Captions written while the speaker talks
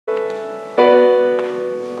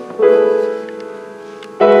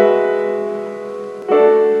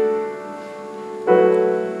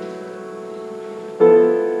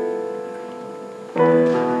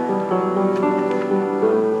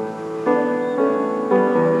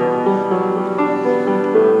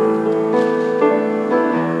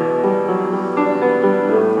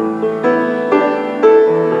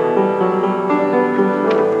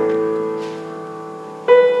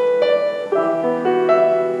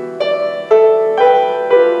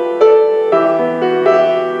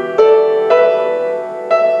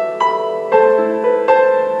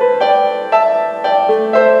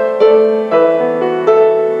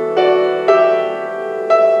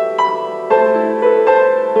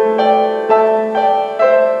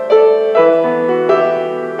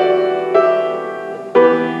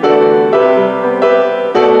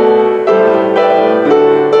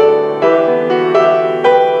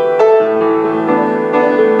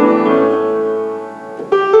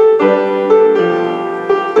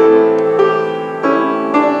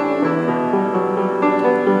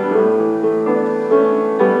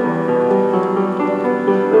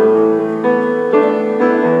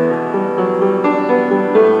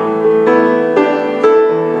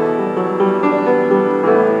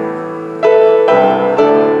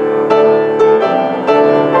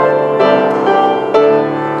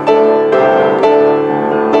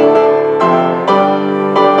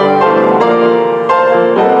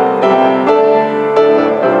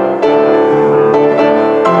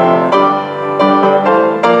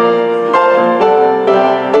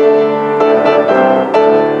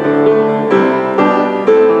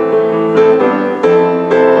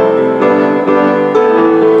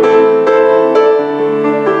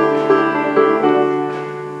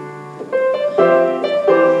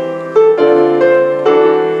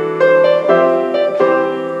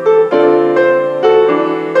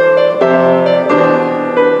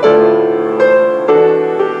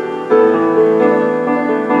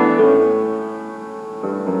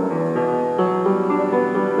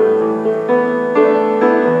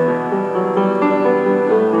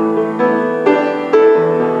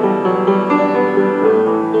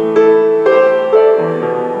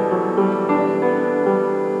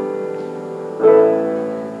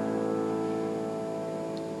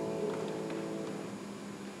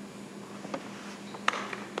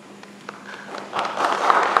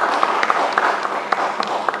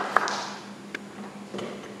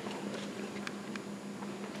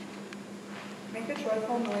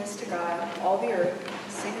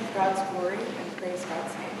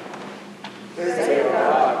Say,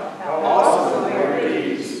 God, how awesome are your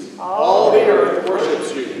deeds. All the earth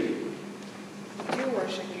worships you. We do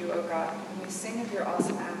worship you, O God, and we sing of your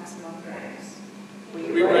awesome acts among mortals.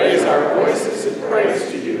 We raise our voices in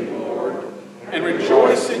praise to you, Lord, and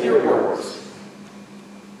rejoice in your works.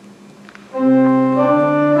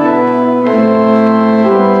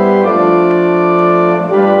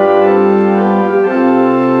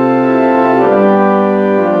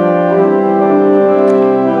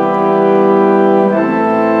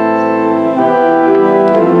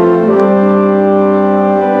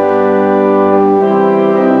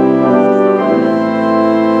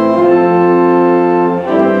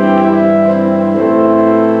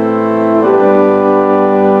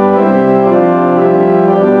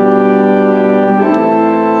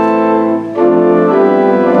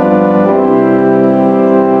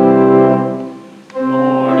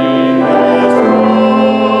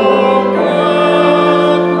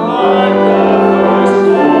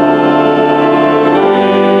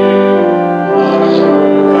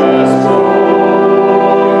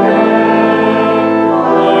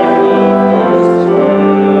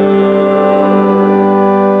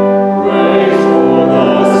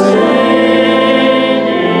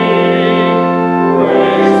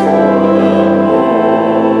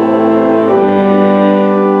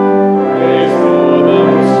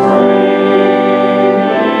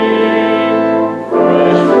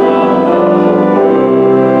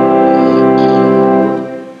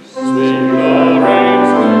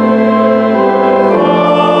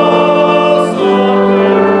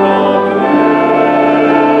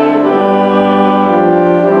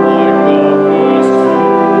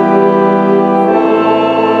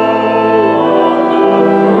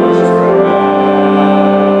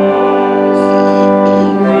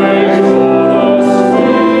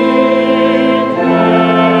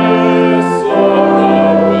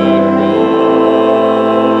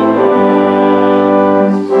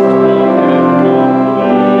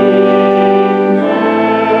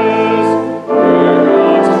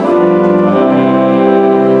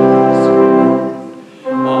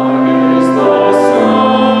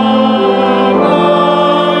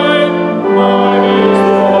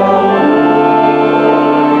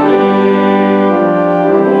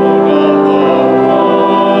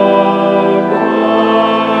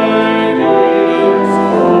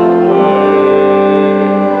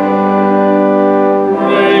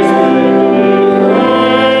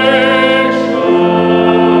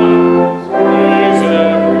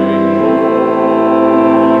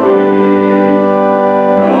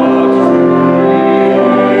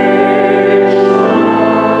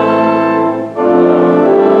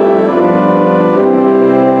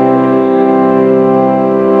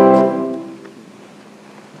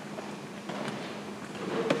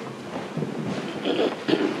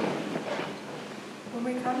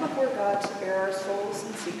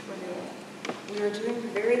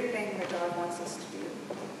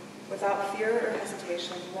 Without fear or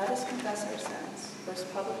hesitation, let us confess our sins,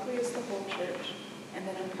 first publicly as the whole church, and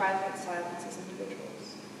then in private silence as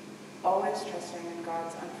individuals, always trusting in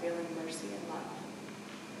God's unfailing mercy and love.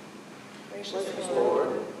 Gracious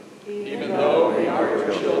Lord, even though we are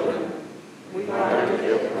your children, we find it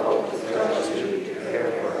difficult to trust you to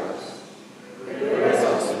care for us. Forgive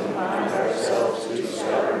us when we find ourselves too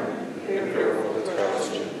stubborn and fearful to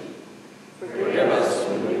trust you. Forgive us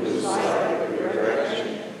when we lose sight of your direction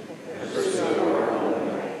and pursue our own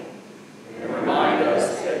way. And remind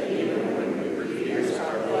us that even when we refuse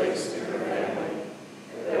our place in your family,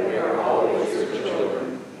 that we are always your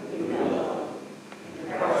children whom you love.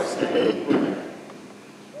 In Christ's name we pray.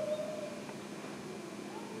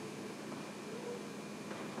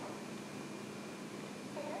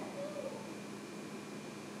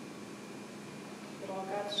 Let all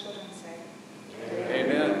God's children say,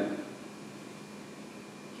 Amen.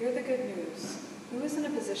 hear the good news. Who is in a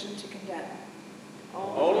position to condemn?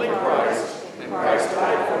 Only Christ, and Christ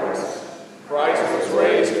died for us. Christ was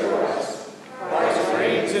raised for us. Christ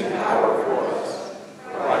reigns in power for us.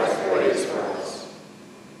 Christ prays for us.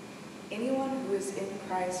 Anyone who is in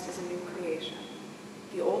Christ is a new creation.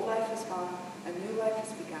 The old life is gone, a new life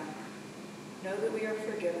has begun. Know that we are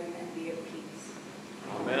forgiven and be at peace.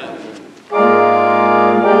 Amen. Is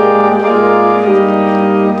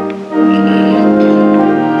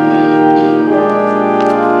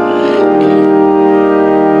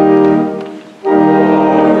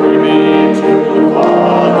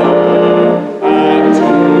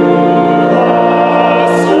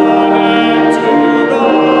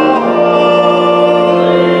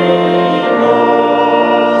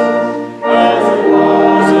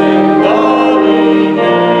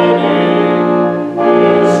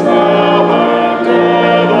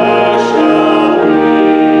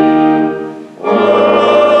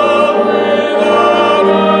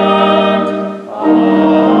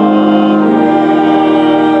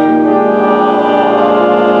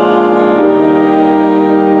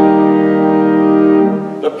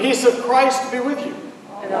Christ be with you.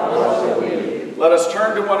 And also with you. Let us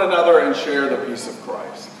turn to one another and share the peace of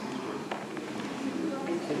Christ.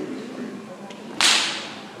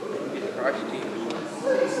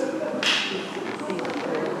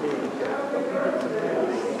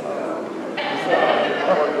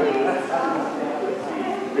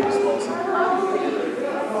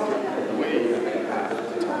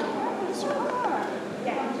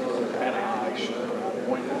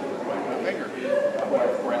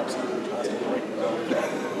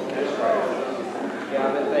 Yeah,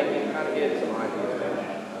 I've been thinking, kind of getting some ideas.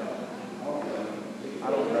 I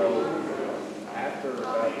don't know, after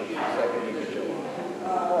about the second week of July.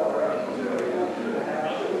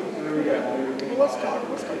 Well, let's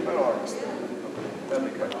talk about August.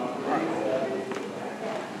 That'd be good. All right.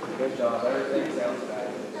 Good job, everything sounds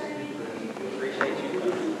fabulous. Appreciate you.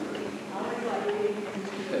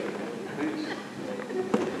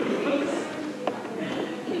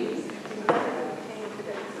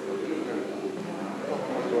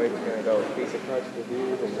 Wade's going to go piece of Christ with you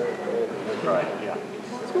and Right, yeah.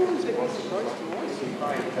 let's go and take piece of Christ and piece of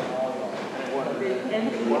Christ.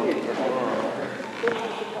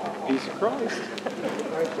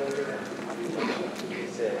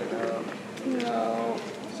 No,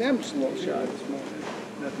 Sam's just a little shy this morning.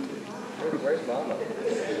 Nothing big. Where's Mama?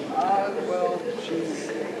 Well,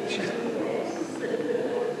 she's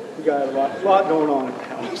we got a lot going on at the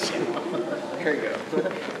house. There you go.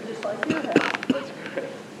 Just like your house.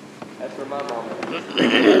 That's where my mama is.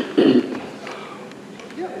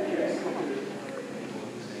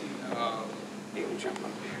 You can jump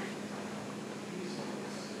up here.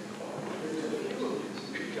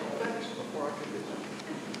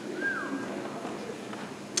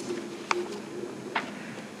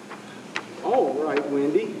 All right,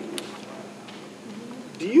 Wendy.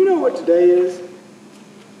 Do you know what today is?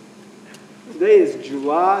 Today is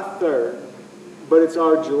July 3rd, but it's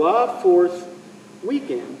our July 4th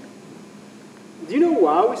weekend. Do you know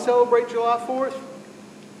why we celebrate July 4th?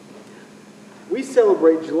 We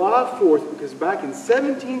celebrate July 4th because back in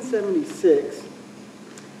 1776,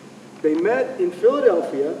 they met in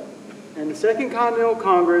Philadelphia, and the Second Continental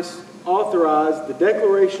Congress authorized the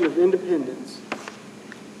Declaration of Independence.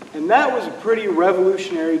 And that was a pretty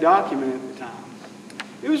revolutionary document at the time.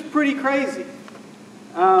 It was pretty crazy.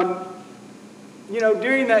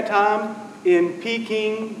 During that time in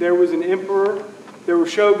Peking, there was an emperor. There were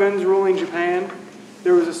shoguns ruling Japan.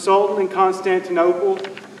 There was a sultan in Constantinople.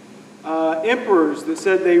 Emperors that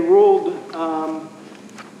said they ruled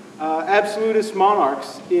absolutist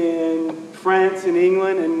monarchs in France and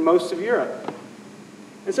England and most of Europe.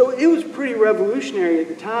 And so it was pretty revolutionary at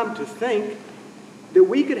the time to think that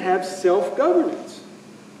we could have self-governance.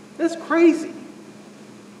 That's crazy.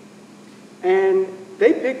 And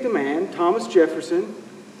they picked a man, Thomas Jefferson,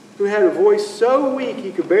 who had a voice so weak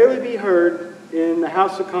he could barely be heard in the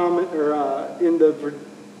House of Commons or in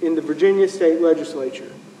the Virginia State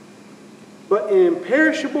Legislature. But in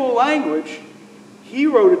imperishable language, he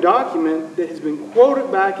wrote a document that has been quoted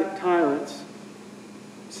back at tyrants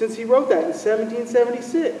since he wrote that in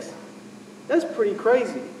 1776. That's pretty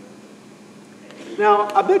crazy. Now,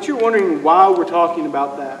 I bet you're wondering why we're talking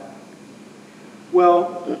about that.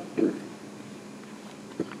 Well,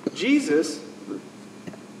 Jesus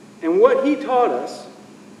and what he taught us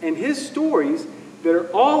and his stories that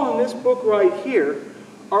are all in this book right here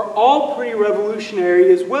are all pretty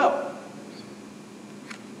revolutionary as well.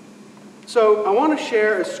 So I want to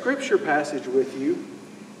share a scripture passage with you,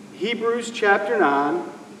 Hebrews chapter 9,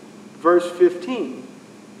 verse 15.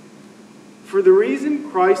 For the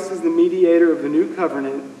reason Christ is the mediator of the new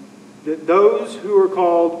covenant, that those who are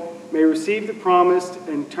called may receive the promised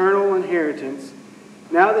eternal inheritance,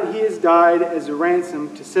 now that he has died as a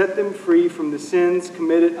ransom to set them free from the sins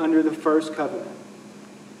committed under the first covenant.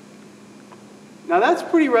 Now that's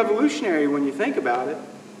pretty revolutionary when you think about it.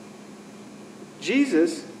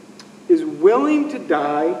 Jesus is willing to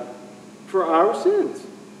die for our sins.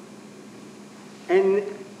 And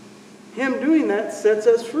him doing that sets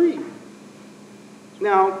us free.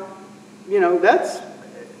 Now, that's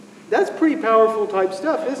pretty powerful type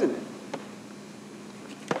stuff, isn't it?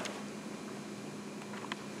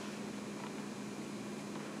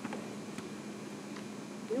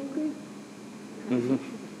 You okay? Mm-hmm.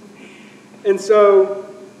 And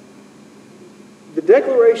so, the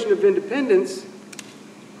Declaration of Independence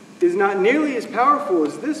is not nearly as powerful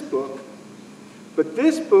as this book, but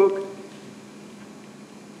this book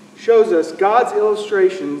shows us God's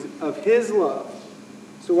illustrations of his love.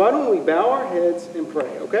 So why don't we bow our heads and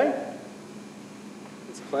pray, okay?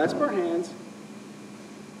 Let's clasp our hands.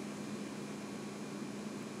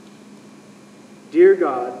 Dear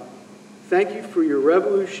God, Thank you for your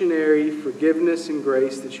revolutionary forgiveness and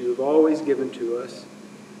grace that you have always given to us.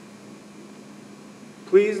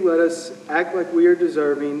 Please let us act like we are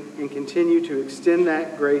deserving and continue to extend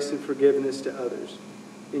that grace and forgiveness to others.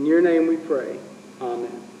 In your name we pray.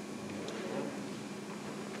 Amen.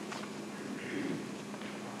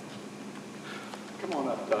 Come on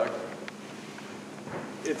up, Doug.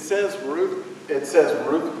 It says Ruth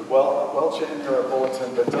Welch in your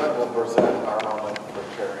bulletin, but Doug will present our moment for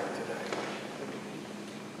caring today.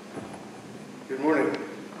 Good morning.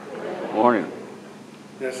 Morning.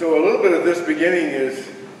 Yeah, so a little bit of this beginning is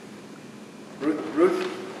Ruth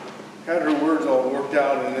had her words all worked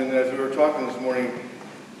out, and then as we were talking this morning,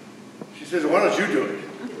 she says, "Why don't you do it?"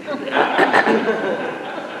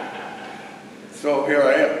 So here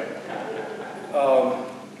I am.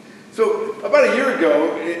 So about a year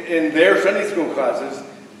ago, in their Sunday school classes,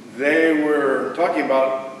 they were talking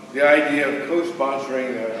about the idea of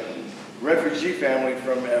co-sponsoring a refugee family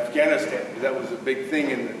from Afghanistan. That was a big thing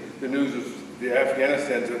in the news of the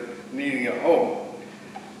Afghanistans needing a home.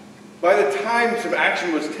 By the time some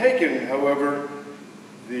action was taken, however,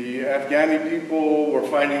 the Afghani people were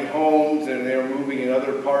finding homes and they were moving in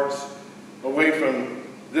other parts away from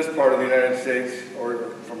this part of the United States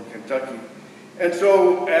or from Kentucky. And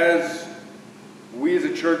so as we as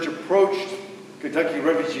a church approached Kentucky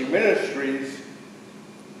Refugee Ministries,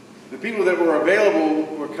 the people that were available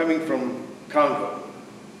were coming from Congo.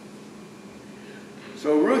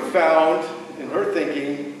 So Ruth found, in her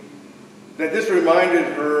thinking, that this reminded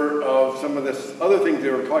her of some of this other things they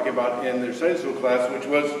were talking about in their Sunday school class, which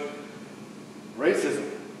was racism.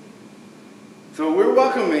 So we're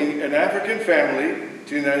welcoming an African family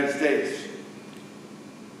to the United States.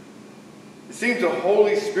 It seems the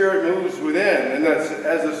Holy Spirit moves within, and that's,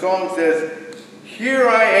 as the song says, "Here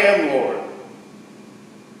I am, Lord.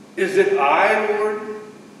 Is it I, Lord?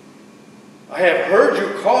 I have heard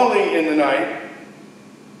you calling in the night.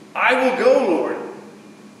 I will go, Lord.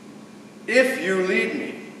 If you lead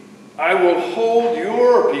me, I will hold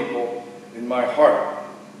your people in my heart."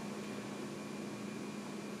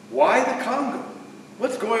 Why the Congo?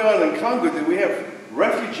 What's going on in Congo that we have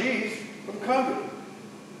refugees from Congo?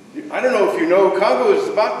 I don't know if you know, Congo is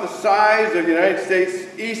about the size of the United States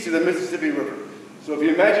east of the Mississippi River. So if you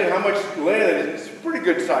imagine how much land it is, it's a pretty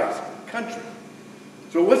good sized country.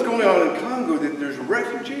 So what's going on in Congo that there's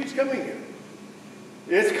refugees coming here?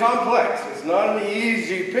 It's complex. It's not an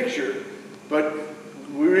easy picture, but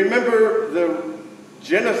we remember the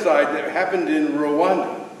genocide that happened in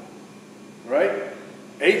Rwanda, right?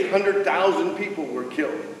 800,000 people were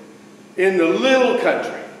killed in the little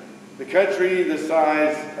country, the country the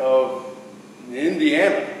size of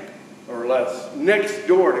Indiana or less, next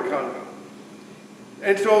door to Congo.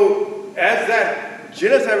 And so as that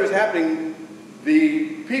genocide was happening, the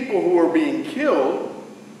people who were being killed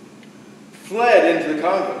fled into the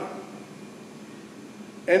Congo.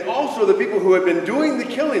 And also the people who had been doing the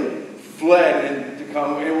killing fled into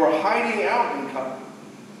Congo and were hiding out in Congo.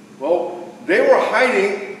 Well, they were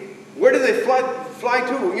hiding. Where did they fly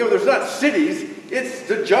to? You know, there's not cities, it's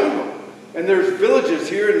the jungle. And there's villages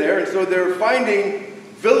here and there, and so they're finding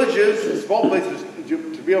villages and small places to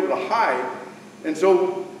be able to hide. And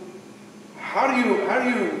so how do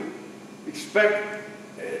you expect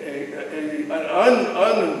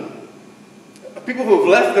people who have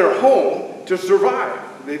left their home to survive?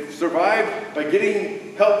 They've survived by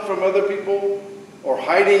getting help from other people or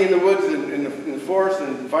hiding in the woods and in the forest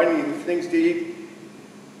and finding things to eat.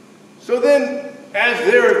 So then, as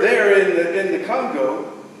they're there in the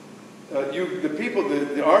Congo,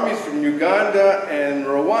 the armies from Uganda and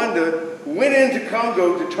Rwanda went into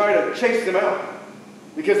Congo to try to chase them out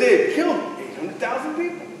because they had killed 800,000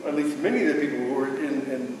 people, or at least many of the people who were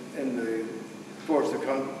in the forest of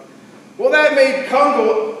Congo. Well, that made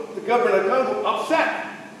Congo, the government of Congo, upset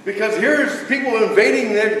because here's people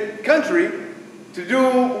invading their country to do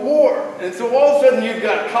war. And so all of a sudden you've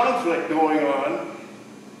got conflict going on.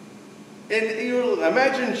 And you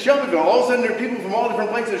imagine Shelbyville, all of a sudden there are people from all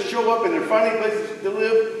different places show up and they're finding places to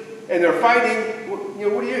live and they're fighting. You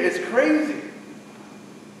know, it's crazy.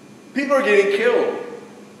 People are getting killed.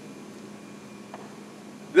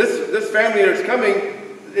 This family that's coming,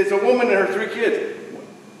 it's a woman and her 3 kids.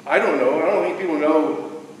 I don't know. I don't think people know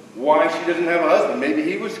why she doesn't have a husband. Maybe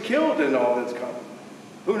he was killed in all this conflict.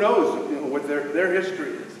 Who knows, you know, what their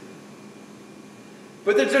history is.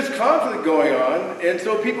 But there's just conflict going on, and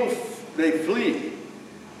so people, they flee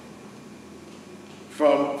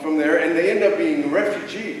from there, and they end up being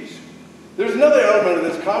refugees. There's another element of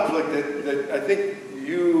this conflict that I think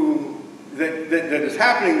that is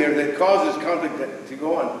happening there that causes conflict to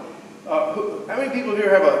go on. How many people here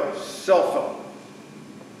have a cell phone?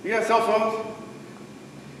 You have cell phones?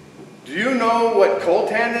 Do you know what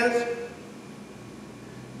coltan is?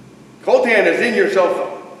 Coltan is in your cell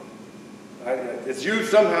phone. It's used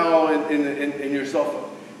somehow in your cell phone.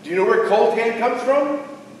 Do you know where coltan comes from?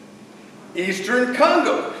 Eastern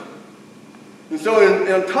Congo. And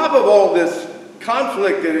so on top of all this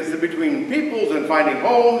conflict that is between peoples and finding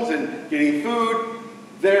homes and getting food,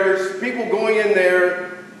 there's people going in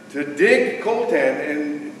there to dig coltan,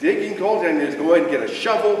 and digging coltan is go ahead and get a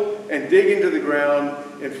shovel and dig into the ground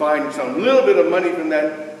and find some little bit of money from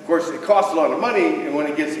that. Of course, it costs a lot of money, and when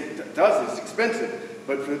it gets to us, it's expensive.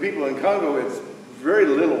 But for the people in Congo, it's very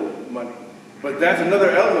little money. But that's another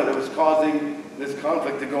element that was causing this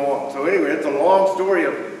conflict to go on. So anyway, it's a long story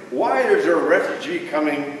of why is there a refugee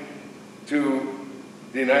coming to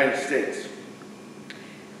the United States.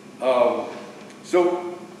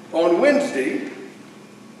 So on Wednesday,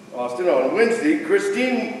 Austin, on Wednesday,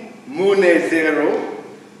 Christine Munezero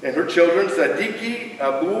and her children, Sadiki,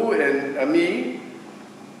 Abu, and Ami,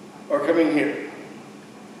 are coming here.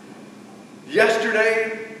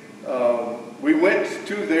 Yesterday, we went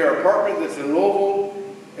to their apartment that's in Louisville,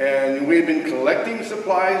 and we've been collecting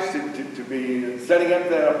supplies to be setting up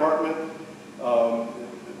that apartment.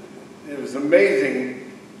 It was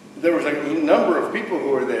amazing. There was a number of people who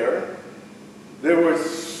were there. There was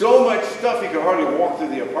so much stuff you could hardly walk through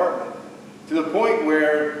the apartment, to the point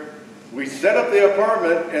where we set up the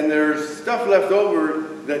apartment and there's stuff left over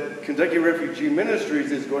that Kentucky Refugee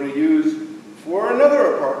Ministries is going to use for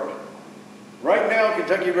another apartment. Right now,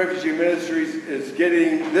 Kentucky Refugee Ministries is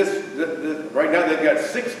getting right now they've got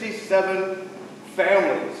 67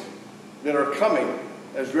 families that are coming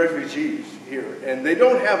as refugees here. And they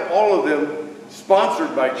don't have all of them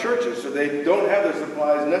sponsored by churches, so they don't have the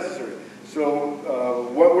supplies necessary. So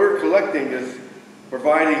what we're collecting is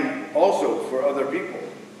providing also for other people.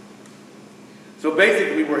 So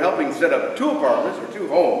basically, we're helping set up 2 apartments, or 2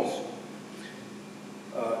 homes.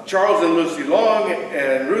 Charles and Lucy Long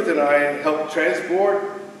and Ruth and I helped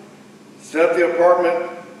transport, set up the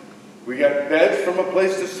apartment. We got beds from a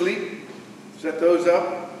place to sleep, set those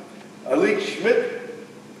up. Alik Schmidt,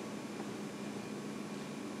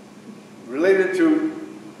 related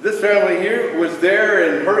to this family here, was there,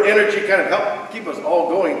 and her energy kind of helped keep us all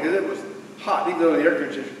going because it was hot. Even though the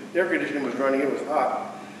air conditioning was running, it was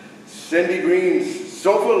hot. Cindy Green's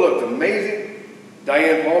sofa looked amazing.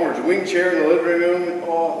 Diane Palmer's wing chair in the living room,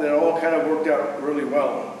 that all kind of worked out really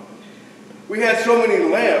well. We had so many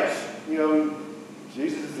lamps, you know,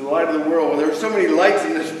 Jesus is the light of the world. Well, there were so many lights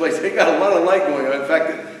in this place. They got a lot of light going on. In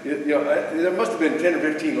fact, there must have been 10 or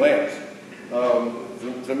 15 lamps.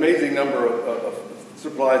 It's an amazing number of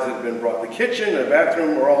supplies that have been brought. The kitchen and the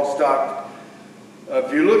bathroom were all stocked.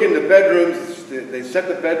 If you look in the bedrooms, they set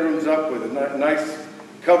the bedrooms up with nice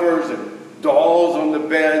covers and dolls on the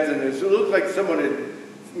beds, and it looked like someone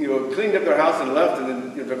had, cleaned up their house and left, and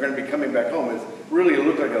then they're going to be coming back home. It really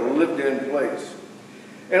looked like a lived-in place.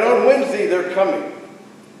 And on Wednesday, they're coming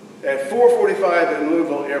at 4:45 at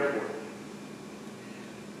Louisville Airport.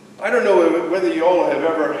 I don't know whether you all have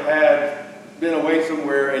ever been away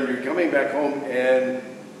somewhere and you're coming back home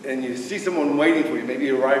and you see someone waiting for you, maybe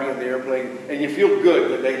arriving at the airplane, and you feel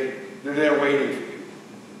good that they're there waiting for you.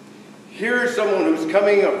 Here's someone who's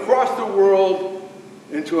coming across the world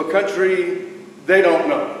into a country they don't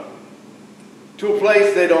know, to a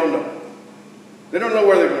place they don't know. They don't know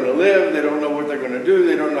where they're going to live. They don't know what they're going to do.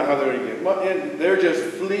 They don't know how they're going to get money. They're just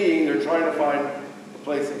fleeing. They're trying to find a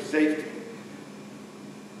place of safety.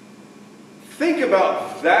 Think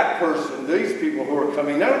about that person, these people who are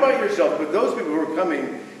coming, not about yourself, but those people who are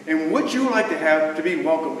coming, and would you like to be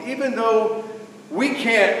welcome, even though we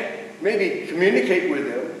can't maybe communicate with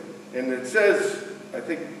them. And it says, I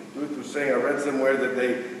think Ruth was saying, I read somewhere that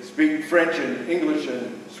they speak French and English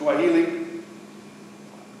and Swahili.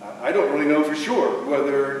 I don't really know for sure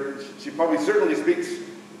whether, she probably certainly speaks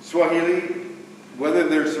Swahili, whether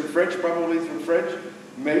there's some French, probably some French,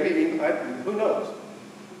 maybe, who knows.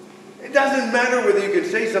 It doesn't matter whether you can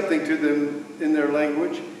say something to them in their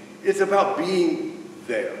language. It's about being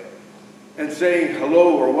there and saying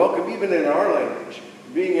hello or welcome, even in our language,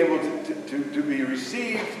 being able to be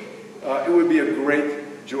received. It would be a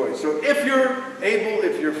great joy. So if you're able,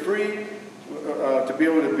 if you're free to be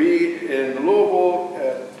able to be in Louisville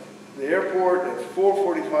at the airport at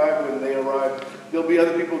 4:45 when they arrive, there'll be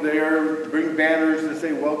other people there. Bring banners that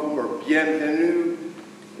say welcome or bienvenue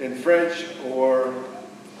in French, or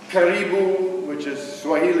karibu, which is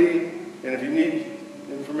Swahili. And if you need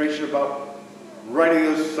information about writing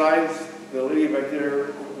those signs, the lady back there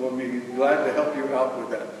will be glad to help you out with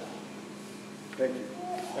that. Thank you.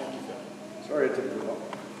 Thank you, Doug. Sorry it took too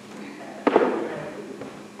long.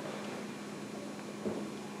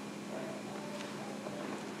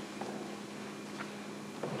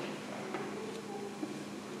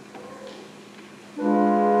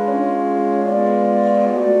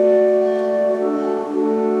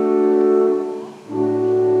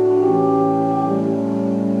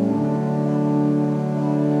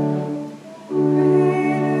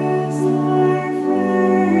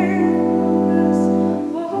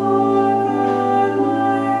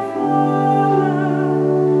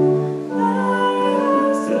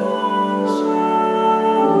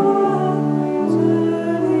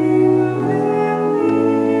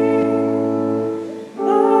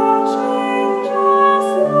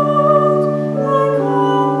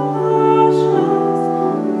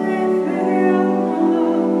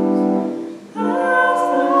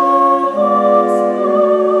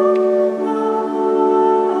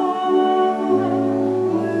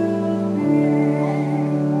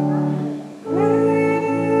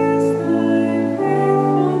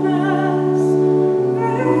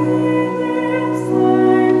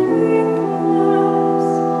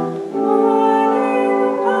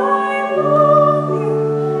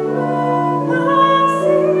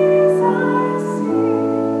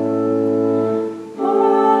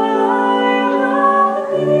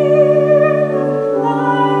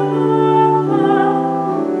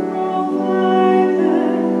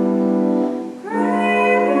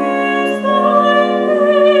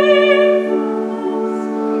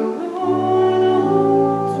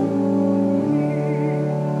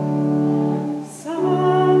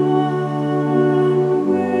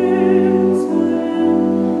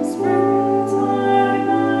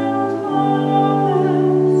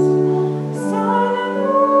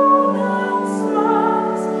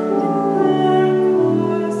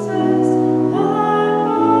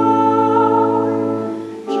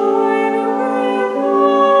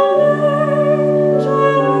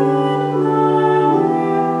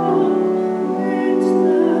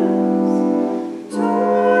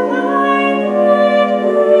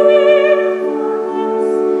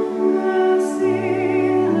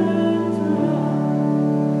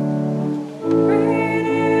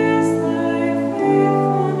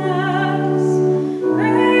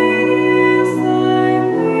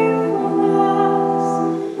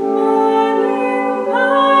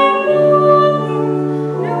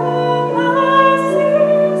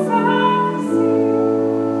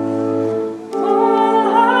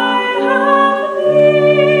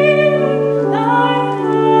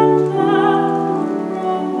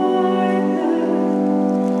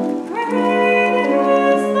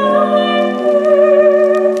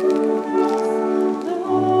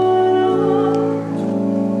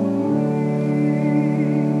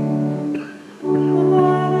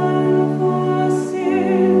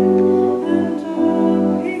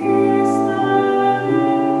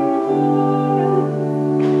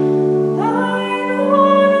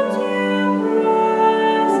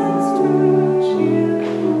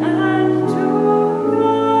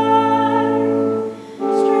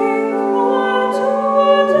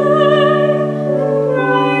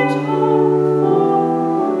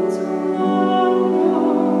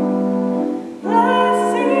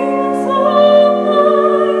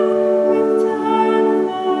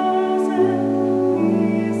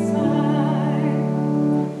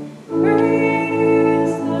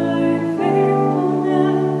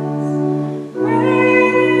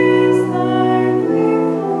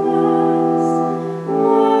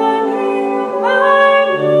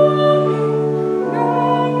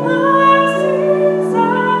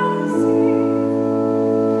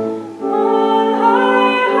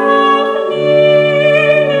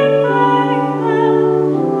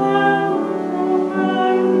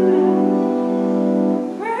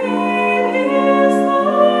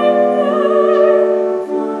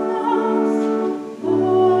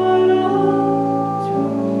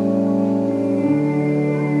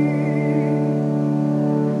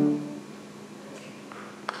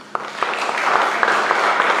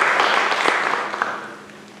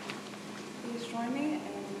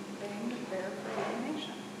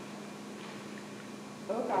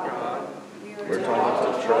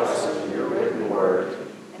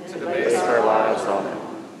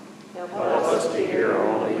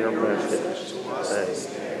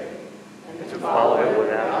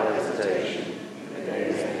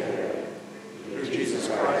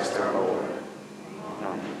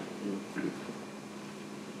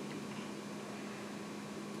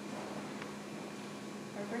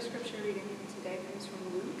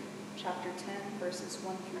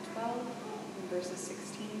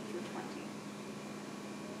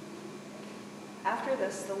 After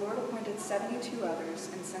this, the Lord appointed 72 others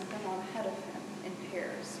and sent them on ahead of him in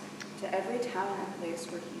pairs to every town and place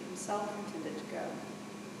where he himself intended to go.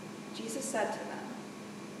 Jesus said to them,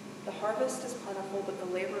 "The harvest is plentiful, but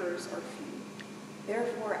the laborers are few.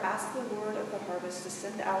 Therefore, ask the Lord of the harvest to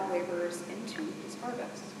send out laborers into his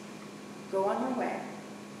harvest. Go on your way.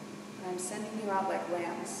 I am sending you out like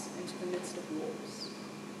lambs into the midst of wolves.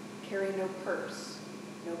 Carry no purse,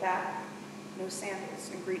 no bag, no sandals,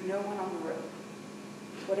 and greet no one on the road.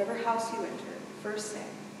 Whatever house you enter, first say,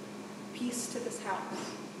 'Peace to this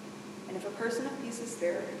house.' And if a person of peace is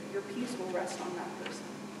there, your peace will rest on that person.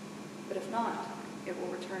 But if not, it will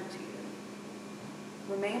return to you.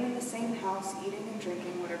 Remain in the same house, eating and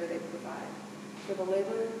drinking whatever they provide, for the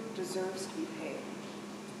laborer deserves to be paid.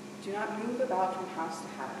 Do not move about from house to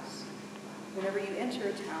house. Whenever you enter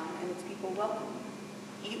a town and its people welcome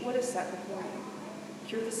you, eat what is set before you.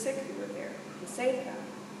 Cure the sick who are there, and say to them,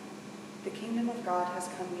 'The kingdom of God has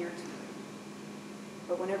come near to you.'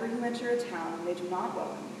 But whenever you enter a town and they do not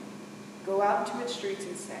welcome you, go out into its streets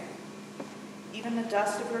and say, 'Even the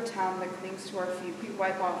dust of your town that clings to our feet we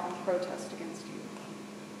wipe off in protest against you.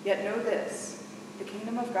 Yet know this, the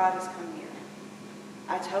kingdom of God has come near.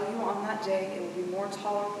 I tell you, on that day it will be more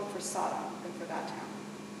tolerable for Sodom than for that town.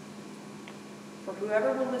 For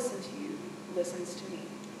whoever will listen to you listens to me,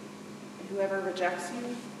 and whoever rejects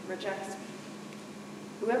you rejects me.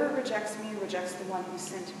 Whoever rejects me rejects the one who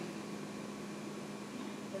sent me.'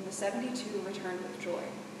 Then the 72 returned with joy,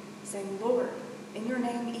 saying, 'Lord, in your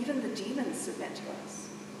name even the demons submit to us.'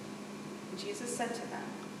 And Jesus said to them,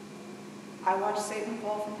 'I watched Satan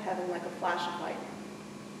fall from heaven like a flash of lightning.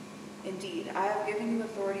 Indeed, I have given you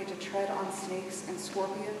authority to tread on snakes and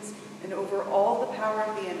scorpions and over all the power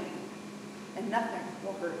of the enemy, and nothing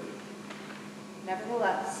will hurt you.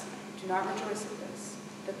 Nevertheless, do not rejoice at this,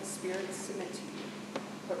 that the spirits submit to you,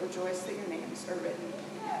 but rejoice that your names are written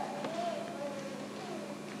in heaven."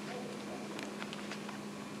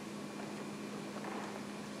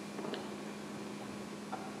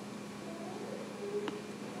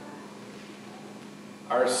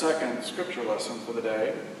 Our second scripture lesson for the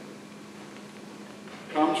day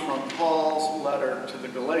comes from Paul's letter to the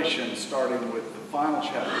Galatians, starting with the final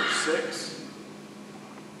chapter 6,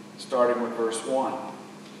 starting with verse 1.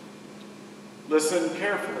 Listen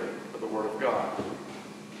carefully for the word of God.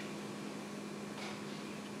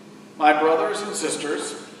 My brothers and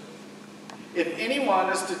sisters, if anyone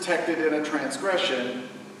is detected in a transgression,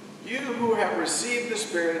 you who have received the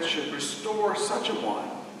Spirit should restore such a one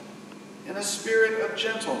in a spirit of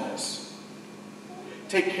gentleness.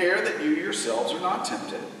 Take care that you yourselves are not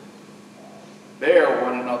tempted. Bear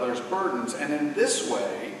one another's burdens, and in this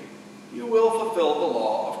way you will fulfill the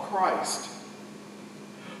law of Christ.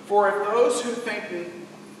 For if those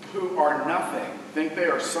who are nothing think they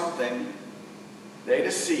are something, they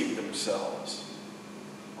deceive themselves.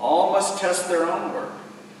 All must test their own work.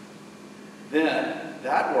 Then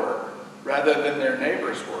that work, rather than their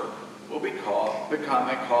neighbor's work, will become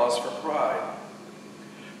a cause for pride.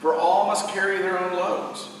 For all must carry their own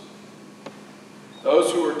loads.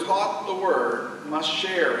 Those who are taught the word must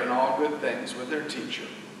share in all good things with their teacher.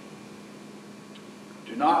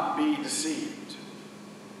 Do not be deceived.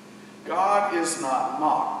 God is not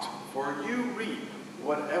mocked, for you reap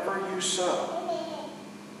whatever you sow.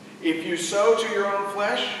 If you sow to your own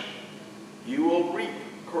flesh, you will reap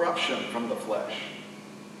corruption from the flesh.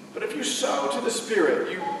 But if you sow to the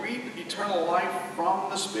Spirit, you reap eternal life from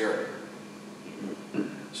the Spirit.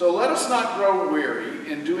 So let us not grow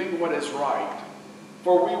weary in doing what is right,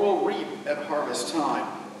 for we will reap at harvest time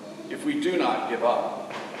if we do not give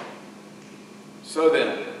up. So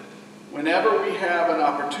then, whenever we have an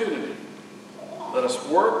opportunity, let us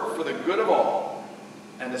work for the good of all,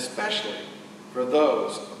 and especially for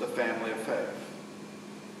those of the family of faith.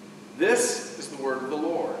 This is the word of the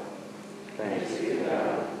Lord. Thanks be to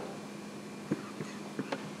God.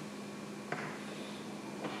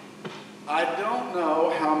 I don't know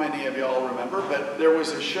how many of y'all remember, but there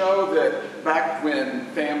was a show that back when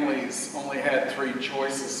families only had 3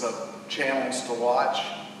 choices of channels to watch,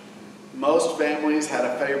 most families had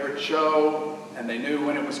a favorite show and they knew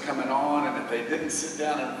when it was coming on, and if they didn't sit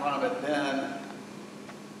down in front of it then,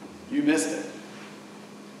 you missed it.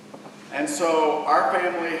 And so our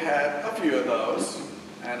family had a few of those,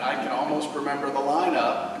 and I can almost remember the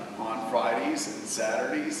lineup on Fridays and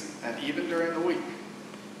Saturdays and even during the week.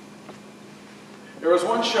 There was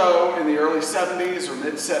one show in the early 70s or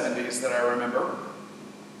mid-70s that I remember,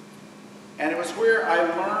 and it was where I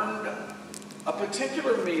learned a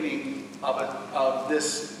particular meaning of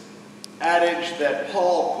this adage that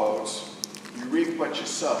Paul quotes, you reap what you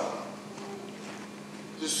sow.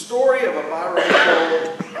 The story of a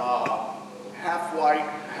biracial, half-white,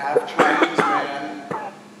 half-Chinese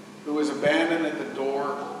man who was abandoned at the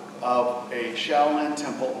door of a Shaolin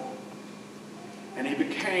temple, and he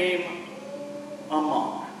became a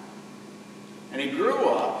monk. And he grew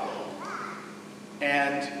up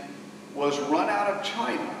and was run out of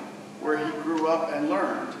China, where he grew up and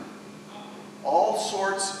learned all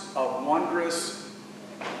sorts of wondrous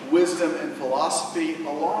wisdom and philosophy,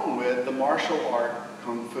 along with the martial art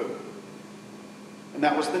Kung Fu. And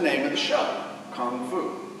that was the name of the show, Kung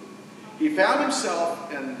Fu. He found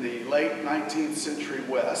himself in the late 19th century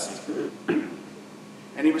West,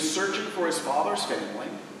 and he was searching for his father's family,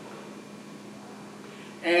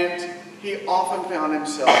 and he often found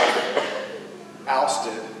himself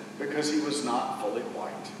ousted because he was not fully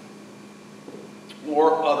white,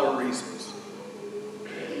 or other reasons.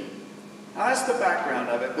 Now, that's the background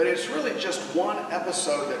of it, but it's really just one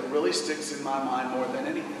episode that really sticks in my mind more than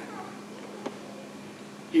anything.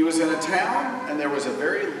 He was in a town, and there was a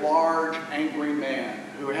very large, angry man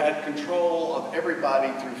who had control of everybody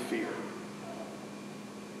through fear.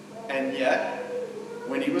 And yet,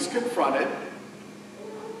 when he was confronted,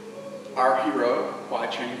 our hero,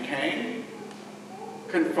 Kwai-Chang Caine,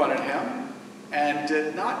 confronted him and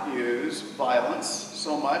did not use violence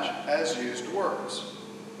so much as used words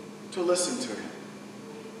to listen to him.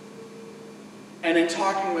 And in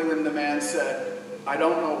talking with him, the man said, "I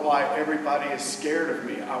don't know why everybody is scared of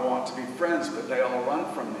me. I want to be friends, but they all run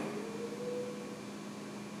from me."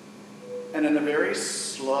 And in a very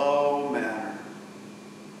slow manner,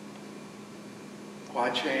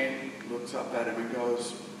 Kwai-Chang looks up at him and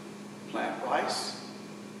goes, "Plant rice,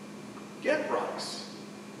 get rice.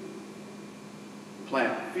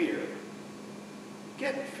 Plant fear,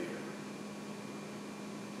 get fear."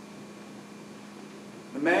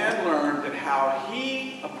 The man learned that how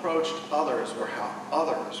he approached others, or how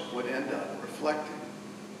others would end up reflecting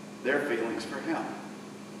their feelings for him.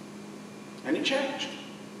 And he changed.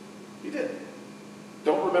 He did.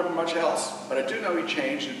 Don't remember much else, but I do know he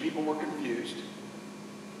changed and people were confused.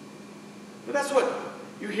 But that's what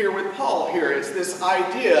you hear with Paul here. It's this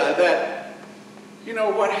idea that, you know,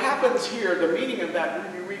 what happens here, the meaning of that,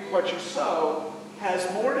 when you reap what you sow,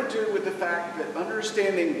 has more to do with the fact that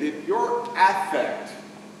understanding that your affect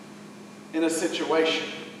in a situation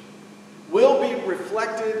will be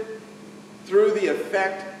reflected through the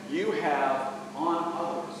effect you have on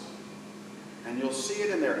others. And you'll see it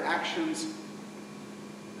in their actions,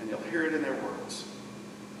 and you'll hear it in their words.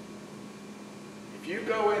 If you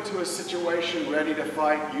go into a situation ready to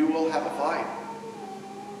fight, you will have a fight.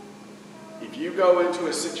 If you go into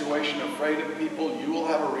a situation afraid of people, you will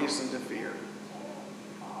have a reason to fear.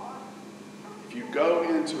 If you go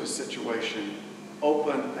into a situation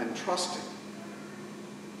open and trusting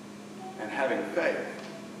and having faith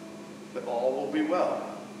that all will be well,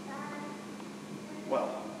 well,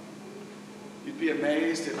 you'd be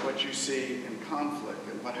amazed at what you see in conflict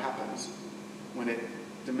and what happens when it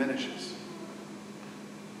diminishes.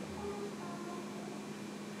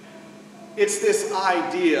 It's this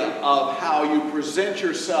idea of how you present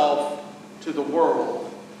yourself to the world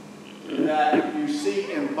that you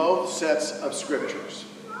see in both sets of scriptures.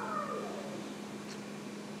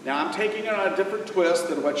 Now, I'm taking it on a different twist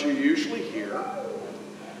than what you usually hear,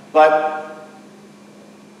 but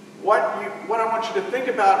what I want you to think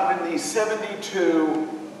about when these 72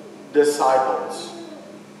 disciples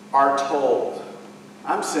are told,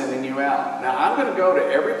 "I'm sending you out. Now, I'm going to go to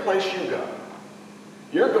every place you go.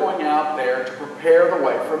 You're going out there to prepare the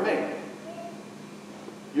way for me.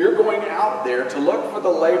 You're going out there to look for the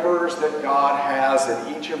laborers that God has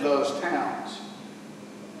in each of those towns.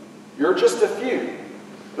 You're just a few,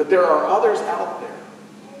 but there are others out there.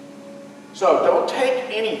 So don't take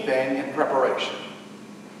anything in preparation.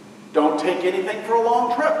 Don't take anything for a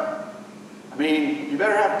long trip. I mean, you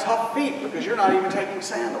better have tough feet because you're not even taking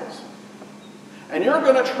sandals. And you're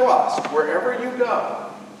going to trust wherever you go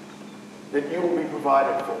that you will be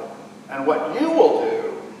provided for. And what you will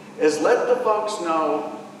do is let the folks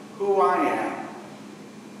know who I am.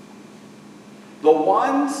 The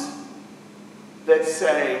ones that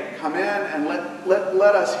say, come in and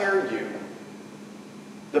let us hear you.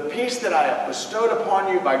 The peace that I have bestowed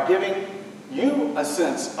upon you by giving you a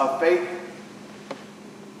sense of faith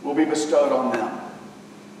will be bestowed on them.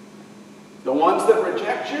 The ones that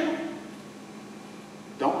reject you,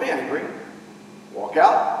 don't be angry. Walk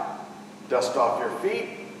out, dust off your feet,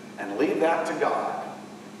 and leave that to God.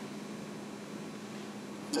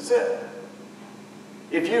 That's it.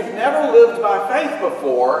 If you've never lived by faith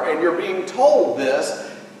before and you're being told this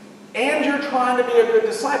and you're trying to be a good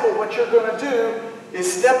disciple, what you're going to do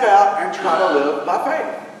is step out and try to live by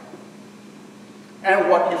faith. And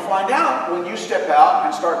what you find out when you step out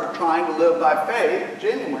and start trying to live by faith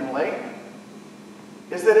genuinely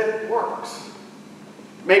is that it works.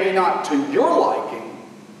 Maybe not to your liking,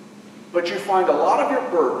 but you find a lot of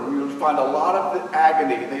your burden, you find a lot of the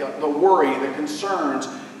agony, the worry, the concerns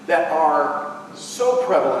that are so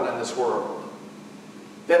prevalent in this world,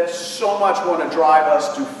 that so much want to drive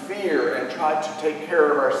us to fear and try to take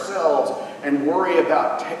care of ourselves and worry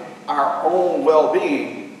about our own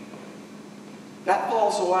well-being, that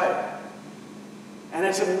falls away. And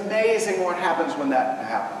it's amazing what happens when that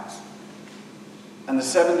happens. And the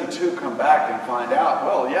 72 come back and find out,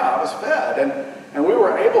 well, yeah, I was fed, and we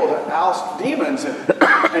were able to oust demons, and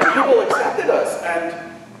people accepted us. And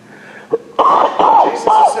Jesus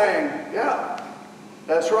is saying, yeah,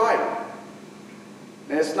 that's right.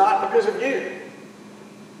 And it's not because of you,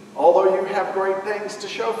 although you have great things to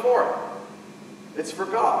show for it. It's for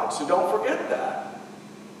God, so don't forget that.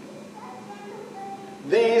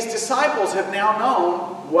 These disciples have now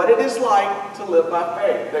known what it is like to live by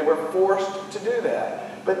faith. They were forced to do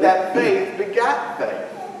that. But that faith begat faith.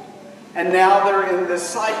 And now they're in this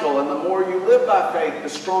cycle, and the more you live by faith, the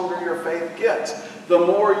stronger your faith gets. The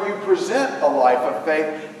more you present a life of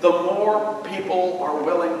faith, the more people are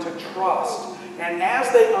willing to trust. And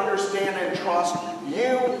as they understand and trust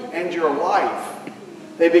you and your life,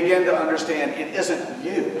 they begin to understand it isn't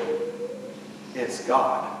you, it's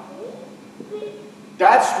God.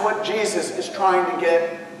 That's what Jesus is trying to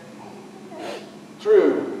get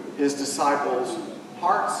through his disciples'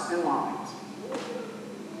 hearts and minds.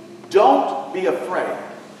 Don't be afraid,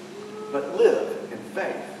 but live in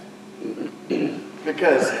faith.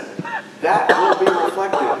 Because that will be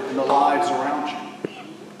reflected in the lives around you.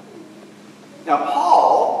 Now,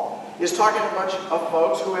 Paul is talking to a bunch of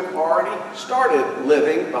folks who have already started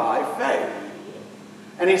living by faith.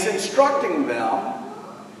 And he's instructing them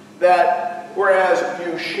that whereas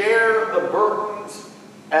you share the burdens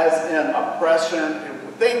as in oppression,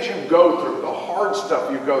 things you go through, the hard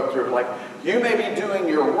stuff you go through, like you may be doing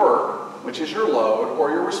your work, which is your load,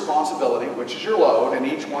 or your responsibility, which is your load, and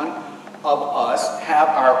each one of us have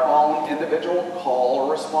our own individual call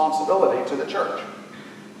or responsibility to the church,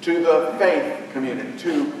 to the faith community,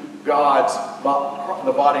 to God's,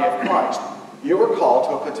 the body of Christ. You were called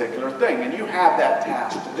to a particular thing, and you have that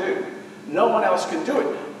task to do. No one else can do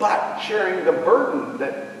it. But sharing the burden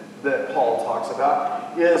that Paul talks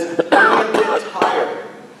about is when you get tired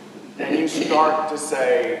and you start to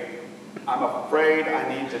say, I'm afraid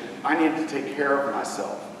I need to take care of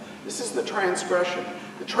myself. This is the transgression.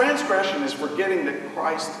 The transgression is forgetting that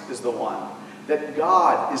Christ is the one, that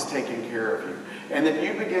God is taking care of you, and that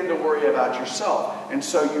you begin to worry about yourself. And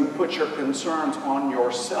so you put your concerns on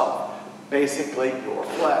yourself, basically your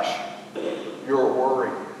flesh, your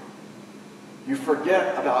worry. You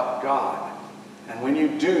forget about God. And when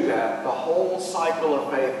you do that, the whole cycle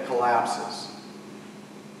of faith collapses.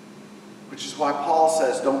 Which is why Paul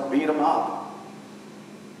says, don't beat them up.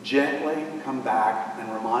 Gently come back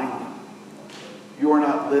and remind them. You are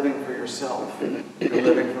not living for yourself. You're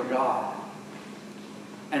living for God.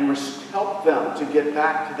 And help them to get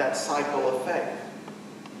back to that cycle of faith.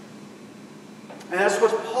 And that's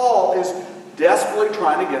what Paul is desperately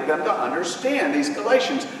trying to get them to understand. These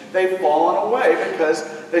Galatians, they've fallen away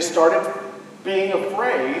because they started being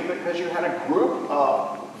afraid because you had a group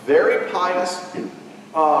of very pious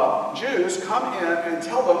Jews come in and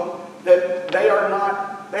tell them that they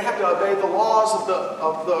have to obey the laws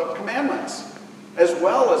of the commandments as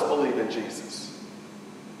well as believe in Jesus.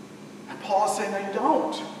 And Paul is saying, no, you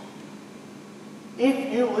don't.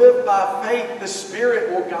 If you live by faith, the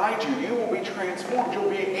Spirit will guide you. You will be transformed. You'll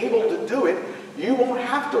be able to do it. You won't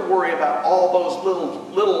have to worry about all those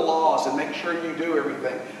little laws and make sure you do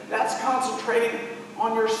everything. That's concentrating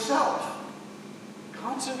on yourself.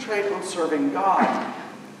 Concentrate on serving God.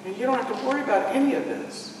 And you don't have to worry about any of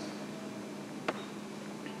this.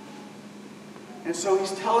 And so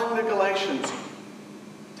he's telling the Galatians,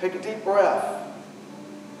 take a deep breath.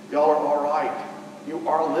 Y'all are all right. You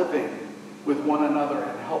are living with one another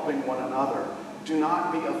and helping one another. Do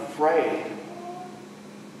not be afraid.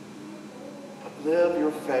 But live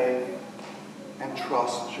your faith and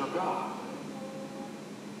trust your God.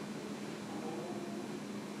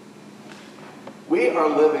 We are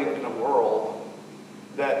living in a world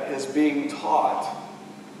that is being taught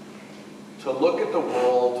to look at the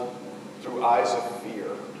world through eyes of fear.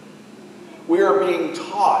 We are being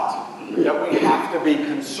taught that we have to be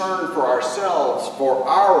concerned for ourselves, for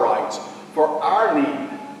our rights, for our need.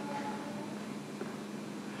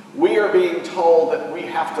 We are being told that we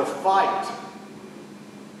have to fight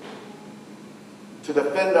to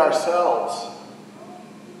defend ourselves.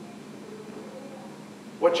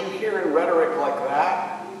 What you hear in rhetoric like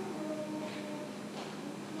that,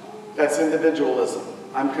 that's individualism.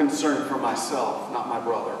 I'm concerned for myself, not my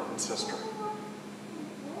brother and sister.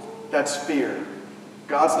 That's fear.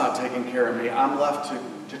 God's not taking care of me. I'm left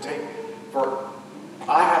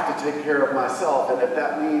I have to take care of myself. And if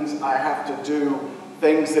that means I have to do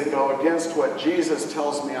things that go against what Jesus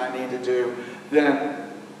tells me I need to do,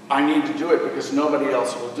 then I need to do it because nobody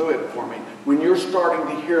else will do it for me. When you're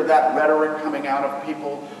starting to hear that rhetoric coming out of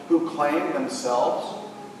people who claim themselves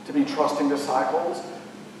to be trusting disciples,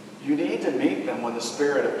 you need to meet them with a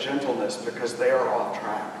spirit of gentleness because they are off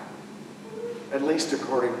track. At least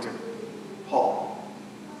according to Paul,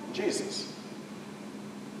 Jesus.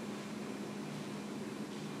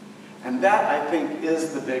 And that, I think,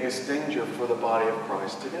 is the biggest danger for the body of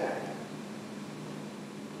Christ today.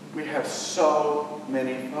 We have so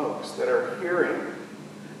many folks that are hearing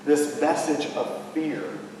this message of fear,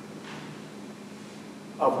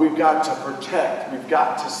 of we've got to protect, we've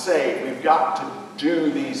got to save, we've got to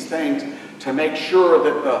do these things to make sure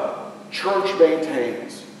that the church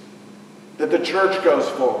maintains, that the church goes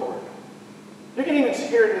forward. You can even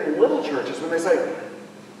hear it in little churches when they say,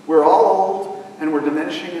 we're all old and we're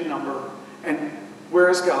diminishing in number, and where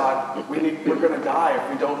is God? We're going to die if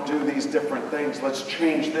we don't do these different things. Let's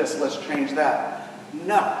change this, let's change that.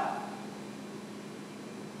 No.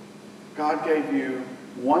 God gave you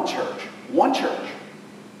one church,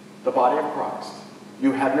 the body of Christ.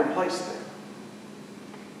 You have your place there.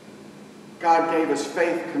 God gave us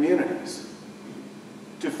faith communities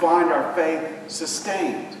to find our faith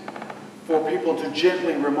sustained, for people to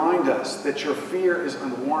gently remind us that your fear is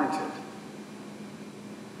unwarranted.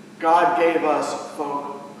 God gave us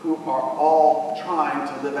folk who are all trying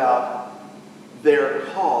to live out their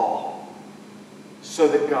call so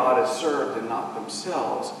that God is served and not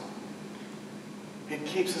themselves. It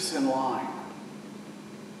keeps us in line.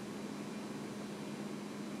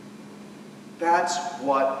 That's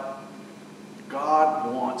what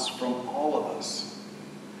God wants from all of us.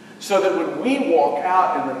 So that when we walk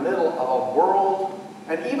out in the middle of a world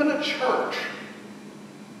and even a church,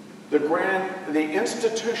 the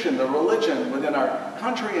institution, the religion within our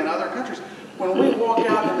country and other countries, when we walk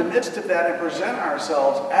out in the midst of that and present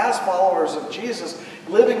ourselves as followers of Jesus,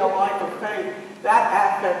 living a life of faith,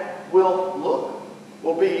 that affect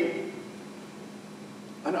will be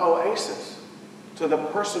an oasis to the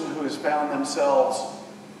person who has found themselves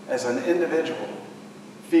as an individual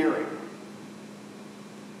fearing.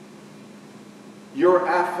 Your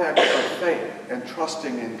affect of faith and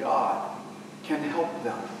trusting in God can help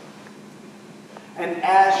them. And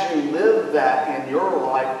as you live that in your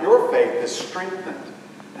life, your faith is strengthened.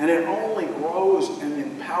 And it only grows and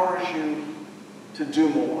empowers you to do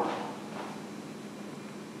more.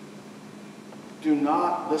 Do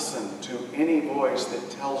not listen to any voice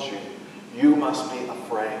that tells you you must be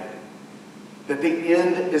afraid, that the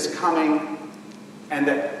end is coming and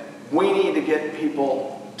that we need to get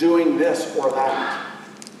people doing this or that.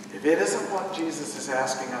 If it isn't what Jesus is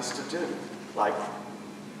asking us to do, like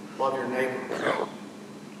love your neighbor,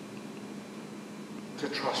 to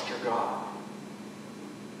trust your God,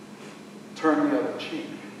 turn the other cheek,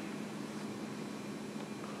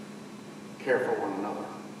 care for one another,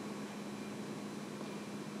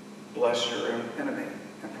 bless your enemy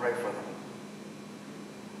and pray for them.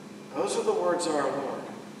 Those are the words of our Lord.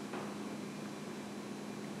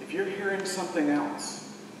 If you're hearing something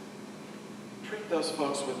else, treat those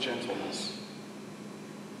folks with gentleness.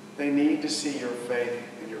 They need to see your faith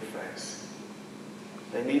in your face.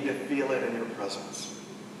 They need to feel it in your presence,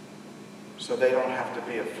 so they don't have to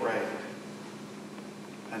be afraid.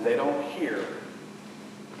 And they don't hear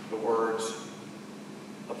the words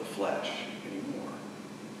of the flesh anymore.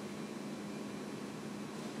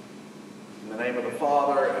 In the name of the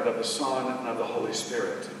Father, and of the Son, and of the Holy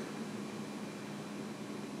Spirit.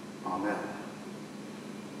 Amen.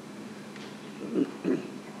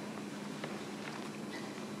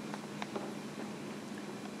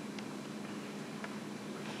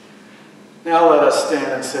 Now let us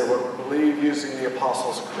stand and say what we believe using the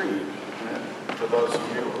Apostles' Creed. And for those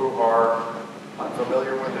of you who are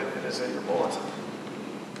unfamiliar with it, it is in your bulletin.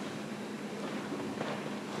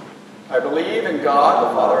 I believe in God,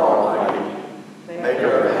 the Father Almighty,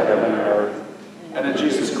 maker of heaven and earth, and in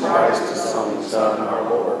Jesus Christ, his only Son, our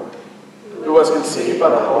Lord, who was conceived by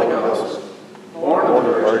the Holy Ghost, born of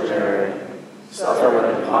the Virgin Mary, suffered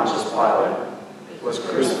under Pontius Pilate, was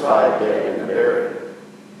crucified, dead, and buried.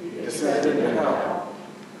 He descended into hell.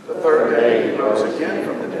 The third day he rose again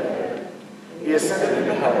from the dead. He ascended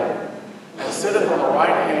into heaven, and sitteth on the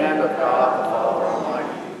right hand of God the Father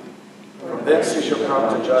Thence he shall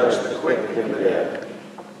come to judge the quick and the dead.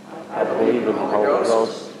 I believe in the Holy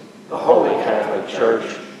Ghost, the Holy Catholic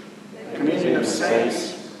Church, the communion of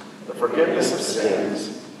saints, the forgiveness of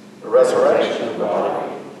sins, the resurrection of the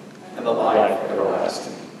body, and the life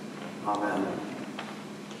everlasting. Amen.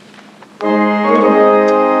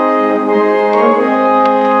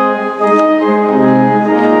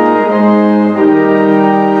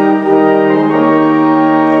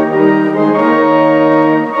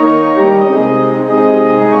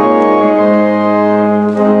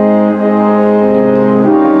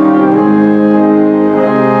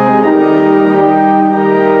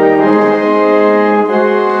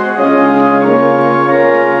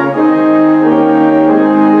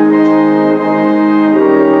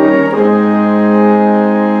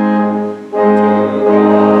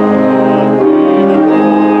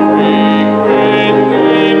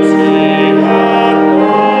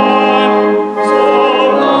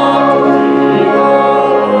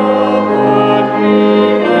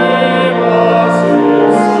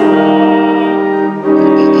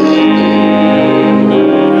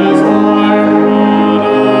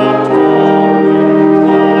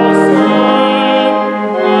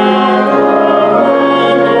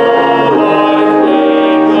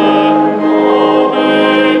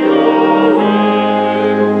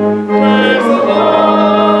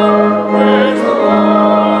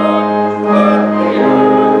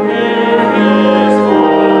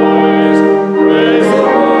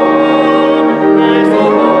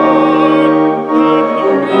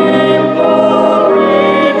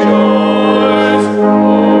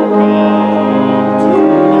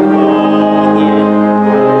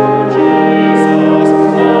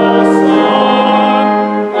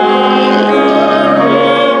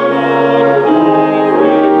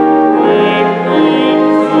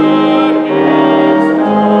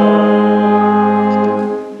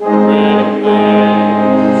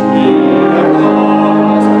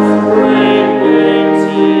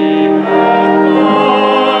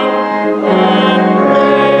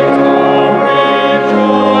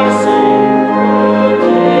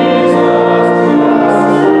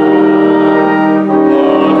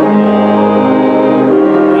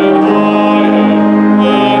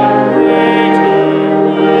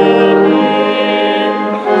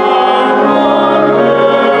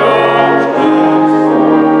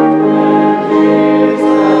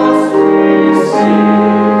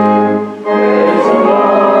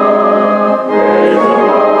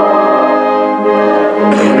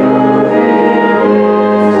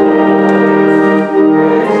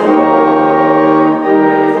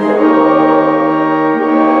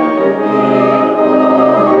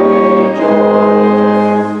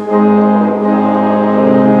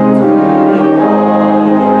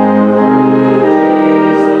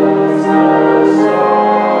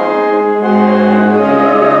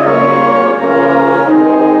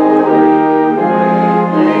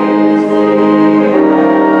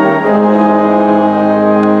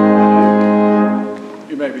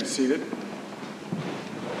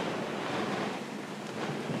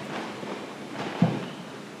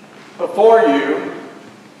 Before you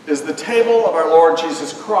is the table of our Lord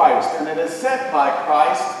Jesus Christ, and it is set by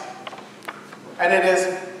Christ, and it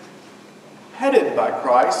is headed by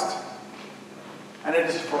Christ, and it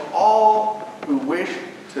is for all who wish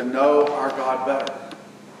to know our God better,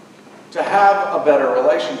 to have a better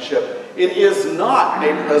relationship. It is not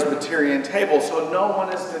a Presbyterian table, so no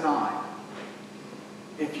one is denied.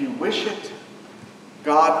 If you wish it,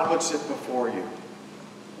 God puts it before you.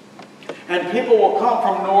 And people will come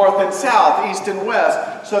from north and south, east and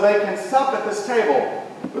west, so they can sup at this table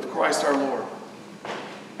with Christ our Lord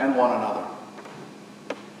and one another.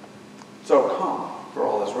 So come, for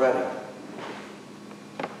all is ready.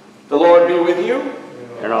 The Lord be with you.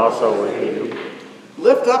 And also with you.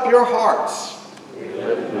 Lift up your hearts. We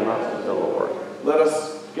lift them up to the Lord. Let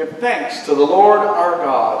us give thanks to the Lord our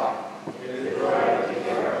God.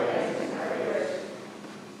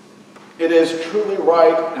 It is truly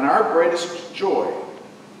right and our greatest joy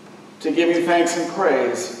to give you thanks and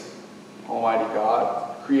praise, Almighty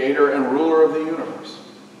God, Creator and Ruler of the universe.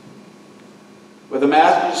 With the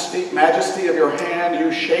majesty of your hand,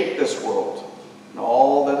 you shape this world and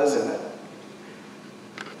all that is in it.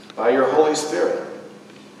 By your Holy Spirit,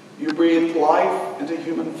 you breathed life into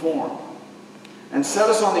human form and set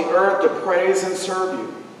us on the earth to praise and serve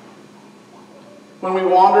you. When we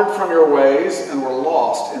wandered from your ways and were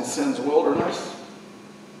lost in sin's wilderness,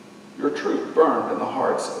 your truth burned in the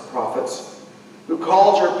hearts of prophets who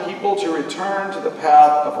called your people to return to the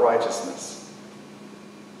path of righteousness.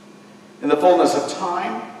 In the fullness of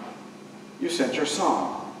time, you sent your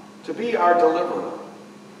Son to be our deliverer.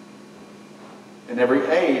 In every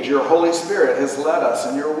age, your Holy Spirit has led us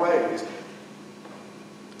in your ways.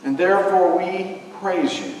 And therefore we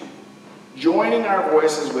praise you, joining our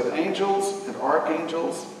voices with angels and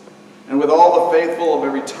archangels and with all the faithful of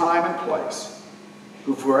every time and place,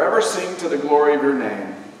 who forever sing to the glory of your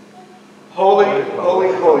name. Holy,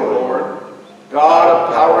 holy, holy Lord, God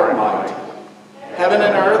of power and might. Heaven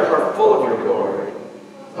and earth are full of your glory.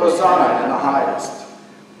 Hosanna in the highest.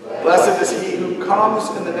 Blessed is he who comes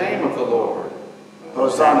in the name of the Lord.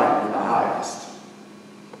 Hosanna in the highest.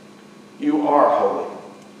 You are holy,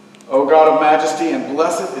 O God of majesty, and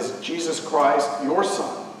blessed is Jesus Christ, your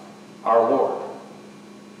Son, our Lord.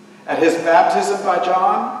 At his baptism by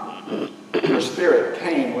John, your Spirit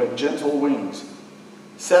came with gentle wings,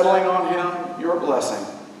 settling on him your blessing.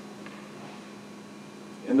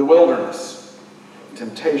 In the wilderness,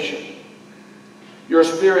 temptation, your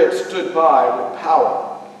Spirit stood by with power.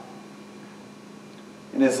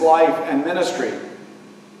 In his life and ministry,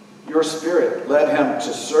 your Spirit led him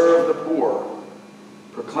to serve the poor,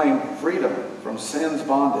 proclaim freedom from sin's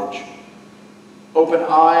bondage, open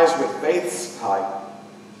eyes with faith's sight,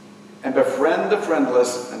 and befriend the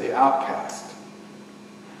friendless and the outcast.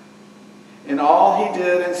 In all he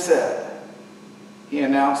did and said, he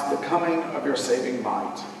announced the coming of your saving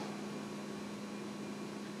might.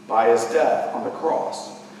 By his death on the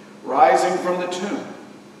cross, rising from the tomb,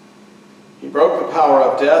 he broke the power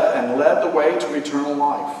of death and led the way to eternal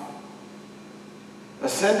life.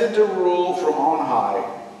 Ascended to rule from on high,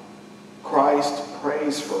 Christ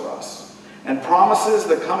prays for us and promises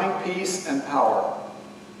the coming peace and power.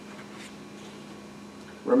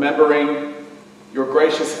 Remembering your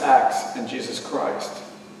gracious acts in Jesus Christ,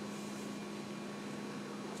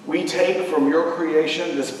 we take from your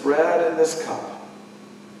creation this bread and this cup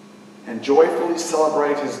and joyfully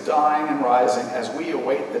celebrate his dying and rising as we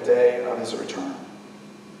await the day of his return.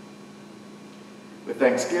 With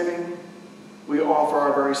thanksgiving, we offer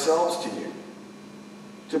our very selves to you,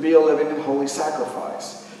 to be a living and holy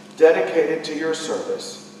sacrifice, dedicated to your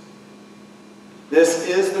service. This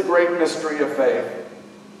is the great mystery of faith.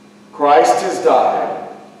 Christ has died.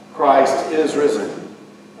 Christ is risen.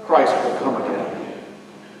 Christ will come again.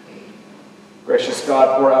 Gracious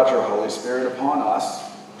God, pour out your Holy Spirit upon us,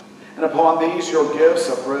 and upon these your gifts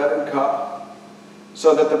of bread and cup,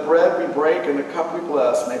 so that the bread we break and the cup we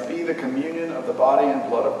bless may be the communion of the body and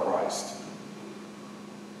blood of Christ.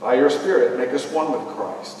 By your Spirit, make us one with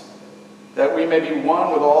Christ, that we may be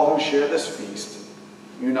one with all who share this feast,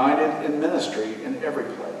 united in ministry in every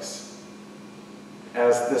place.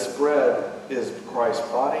 As this bread is Christ's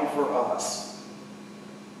body for us,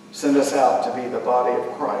 send us out to be the body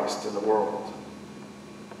of Christ in the world.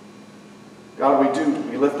 God,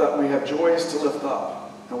 we lift up, we have joys to lift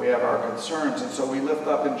up, and we have our concerns, and so we lift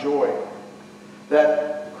up in joy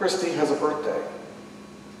that Christy has a birthday,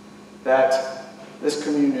 that this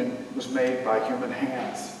communion was made by human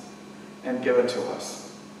hands and given to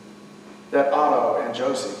us, that Otto and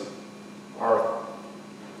Josie are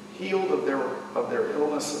healed of their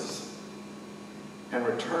illnesses and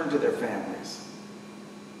returned to their families.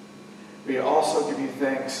 We also give you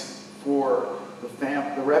thanks for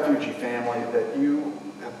the refugee family that you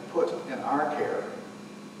have put in our care.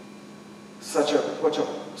 Such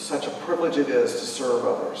a privilege it is to serve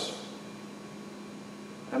others.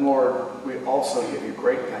 And Lord, we also give you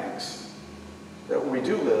great thanks that we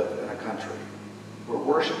do live in a country where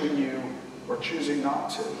worshiping you or choosing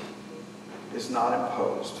not to is not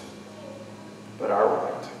imposed, but our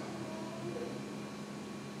right.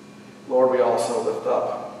 Lord, we also lift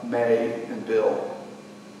up May and Bill.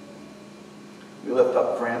 We lift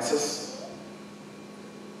up Francis.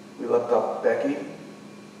 We lift up Becky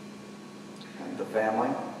and the family.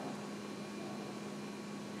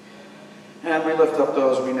 And we lift up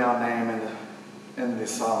those we now name in the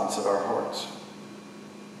silence of our hearts.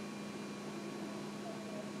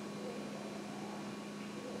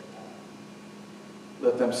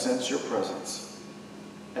 Let them sense your presence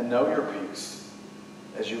and know your peace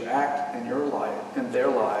as you act in their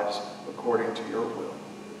lives according to your will.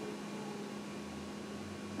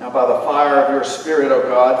 Now, by the fire of your Spirit, O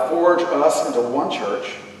God, forge us into one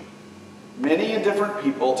church, many and different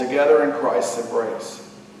people together in Christ's embrace.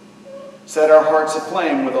 Set our hearts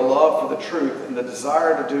aflame with a love for the truth and the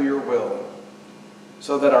desire to do your will,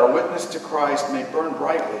 so that our witness to Christ may burn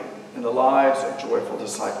brightly in the lives of joyful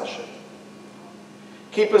discipleship.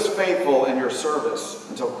 Keep us faithful in your service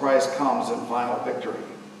until Christ comes in final victory,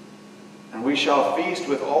 and we shall feast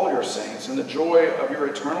with all your saints in the joy of your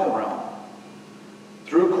eternal realm.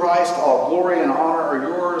 Through Christ, all glory and honor are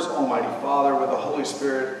yours, Almighty Father, with the Holy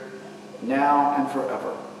Spirit, now and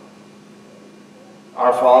forever.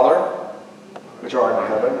 Our Father, which art in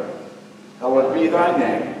heaven, hallowed be thy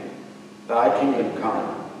name. Thy kingdom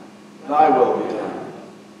come, thy will be done,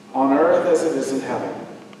 on earth as it is in heaven.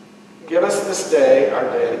 Give us this day our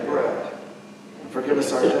daily bread, and forgive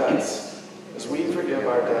us our debts, as we forgive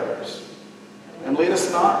our debtors. And lead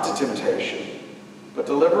us not to temptation, but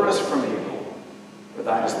deliver us from evil. For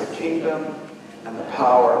thine is the kingdom, and the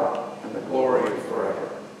power, and the glory forever.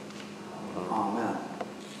 Amen.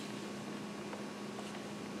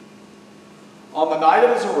 On the night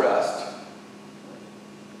of his arrest,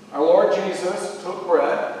 our Lord Jesus took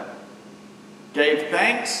bread, gave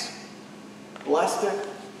thanks, blessed it,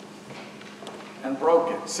 and broke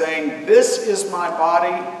it, saying, "This is my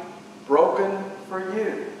body broken for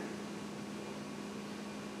you.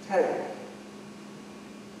 Take,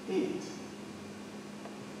 eat.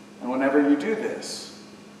 And whenever you do this,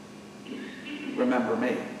 remember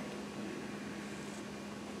me."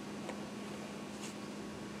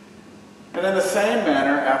 And in the same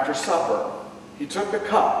manner, after supper, he took the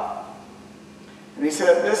cup, and he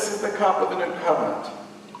said, "This is the cup of the new covenant,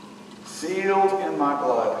 sealed in my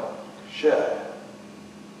blood, shed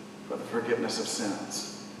for the forgiveness of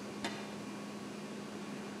sins.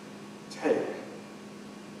 Take,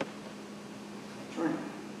 drink.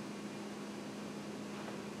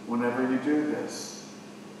 Whenever you do this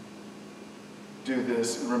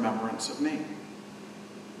in remembrance of me."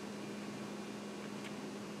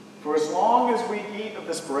 For as long as we eat of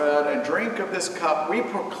this bread and drink of this cup, we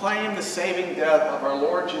proclaim the saving death of our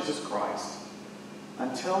Lord Jesus Christ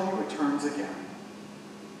until he returns again.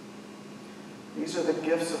 These are the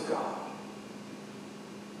gifts of God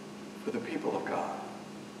for the people of God.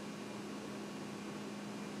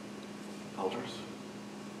 Elders.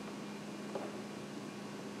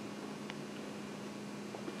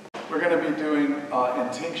 We're going to be doing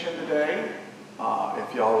intinction today.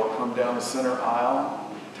 If y'all will come down the center aisle,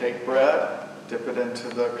 take bread, dip it into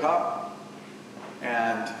the cup,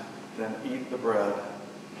 and then eat the bread.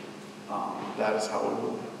 That is how we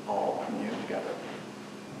will all commune together.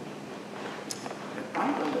 And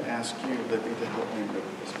I'm going to ask you, Libby, to help me move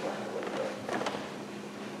this back a little bit.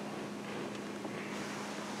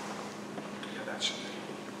 Yeah, that should be.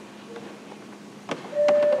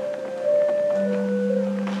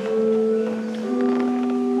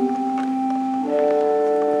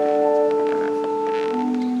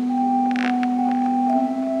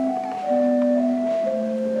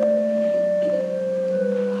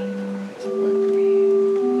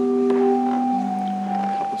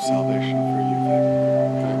 Salvation for you,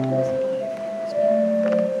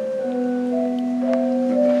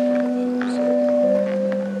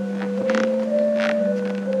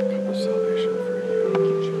 cup of salvation for you.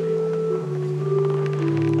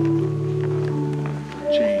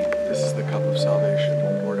 Jean, this is the cup of salvation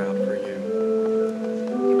poured out for you.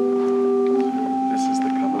 This is the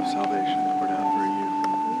cup of salvation poured out for you.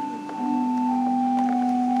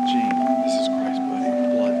 Jean, this is Christ's blood shed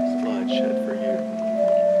for you. Christ's blood shed for you.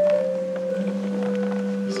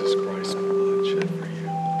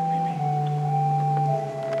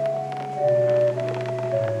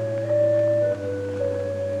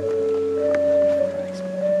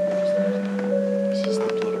 This is the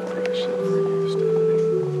blood of Christ shed for you, Stephanie.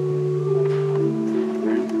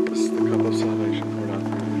 This is the cup of salvation poured out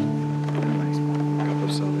for you. The cup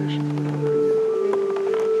of salvation poured out for you.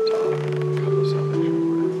 Todd, the cup of salvation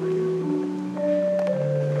poured out for you.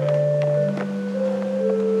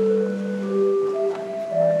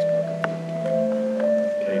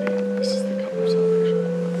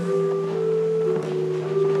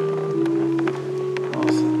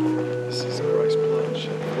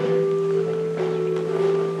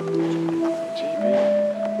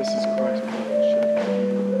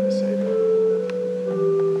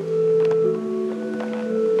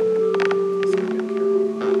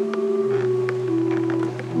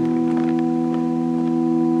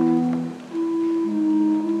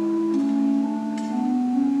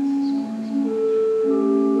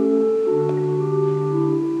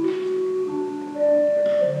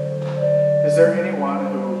 Is there anyone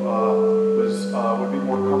who would be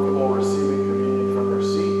more comfortable receiving communion from their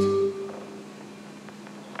seat?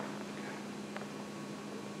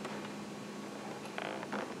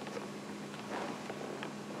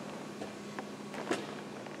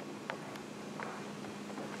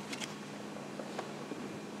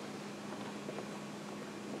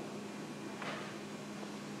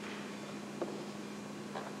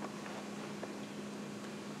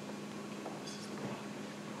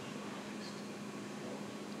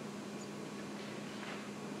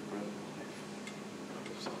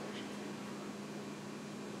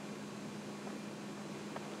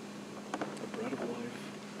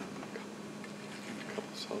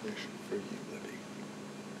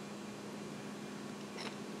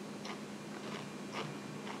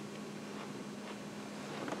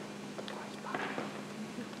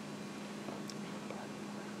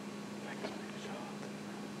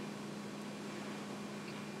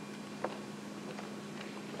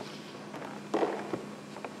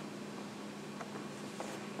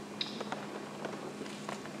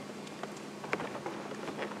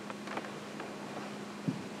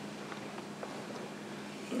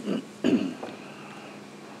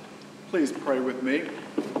 Please pray with me.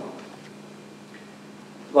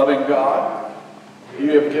 Loving God,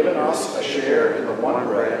 you have given us a share in the one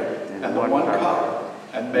bread and the one cup,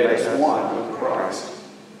 and made us one with Christ.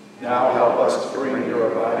 Now help us to bring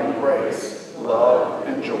your abiding grace, love,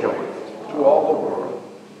 and joy to all the world.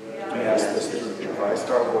 We ask this through Christ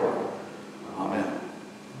our Lord. Amen.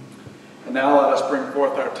 And now let us bring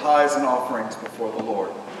forth our tithes and offerings before the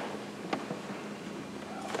Lord.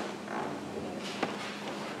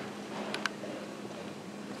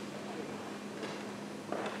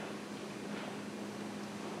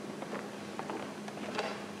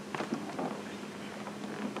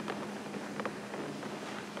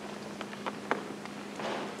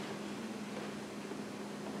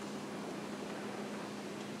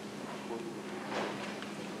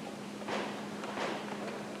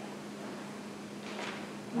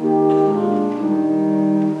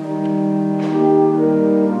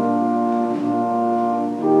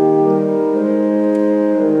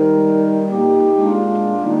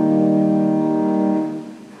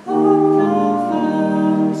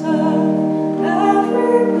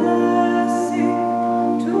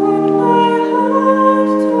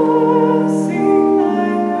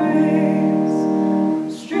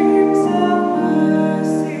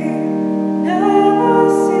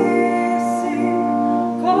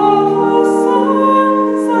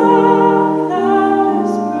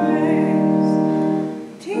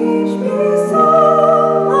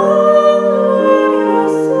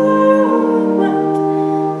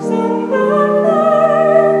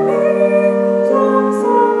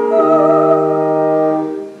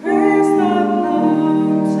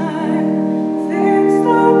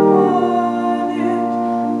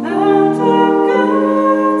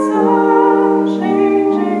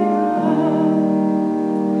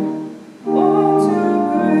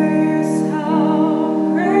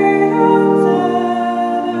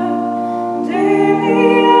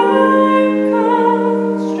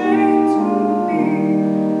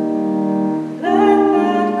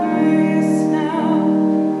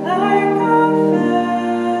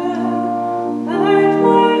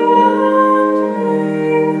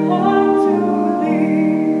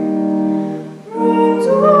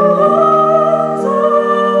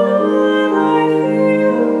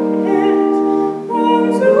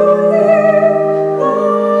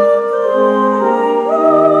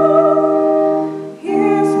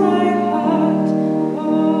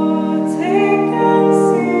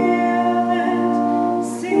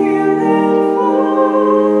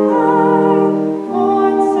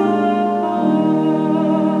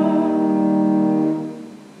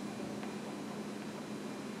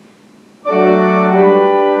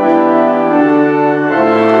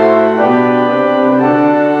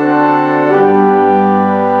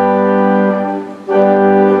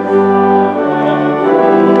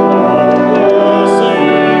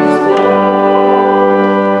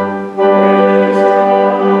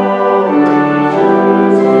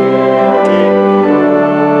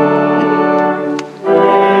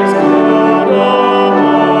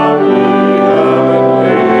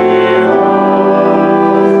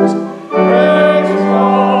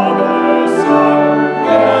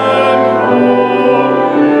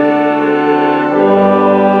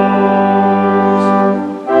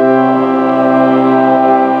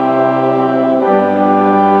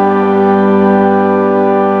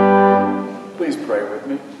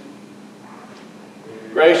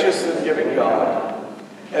 Gracious and giving God,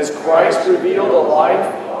 as Christ revealed a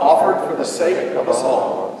life offered for the sake of us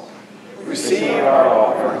all, receive our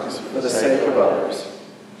offerings for the sake of others.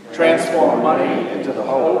 Transform money into the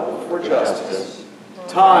hope for justice,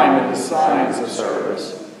 time into signs of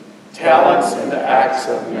service, talents into acts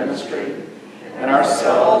of ministry, and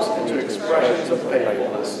ourselves into expressions of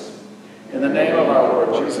faithfulness. In the name of our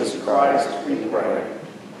Lord Jesus Christ, we pray.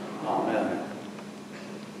 Amen.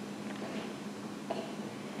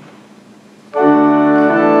 Amen.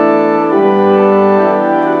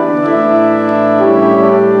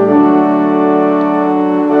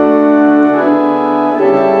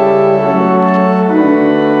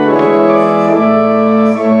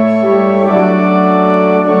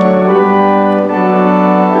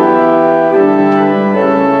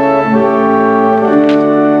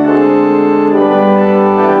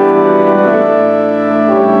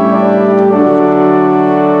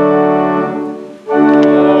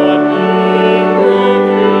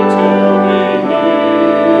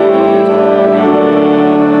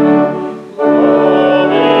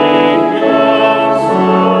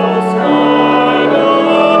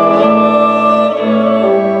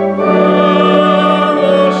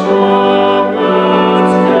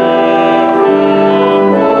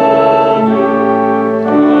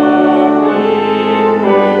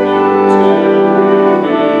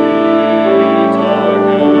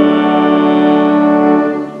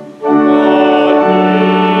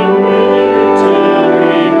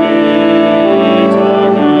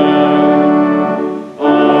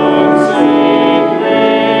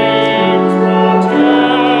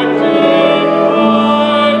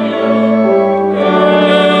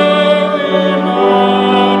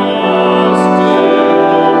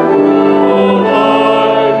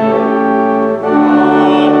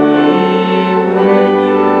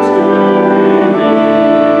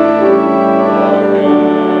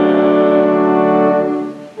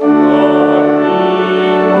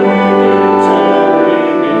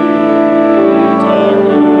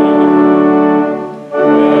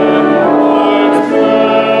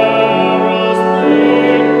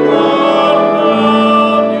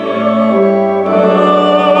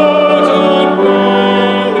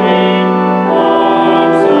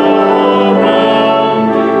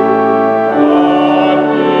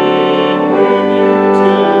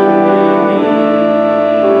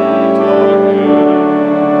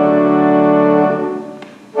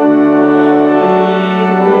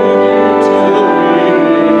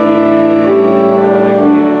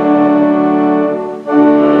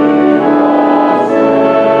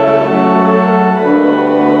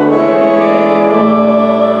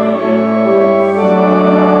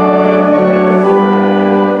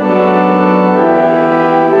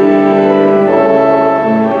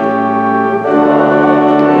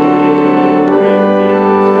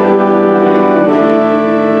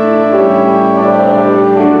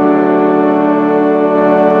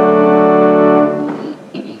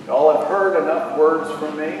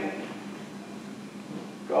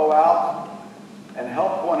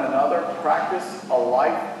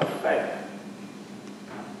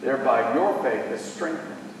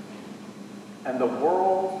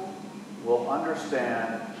 world will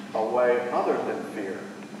understand a way other than fear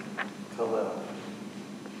to live.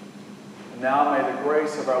 And now may the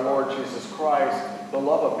grace of our Lord Jesus Christ, the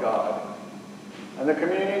love of God, and the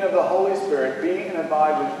communion of the Holy Spirit be and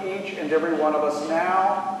abide with each and every one of us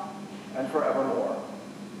now and forevermore.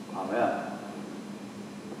 Amen.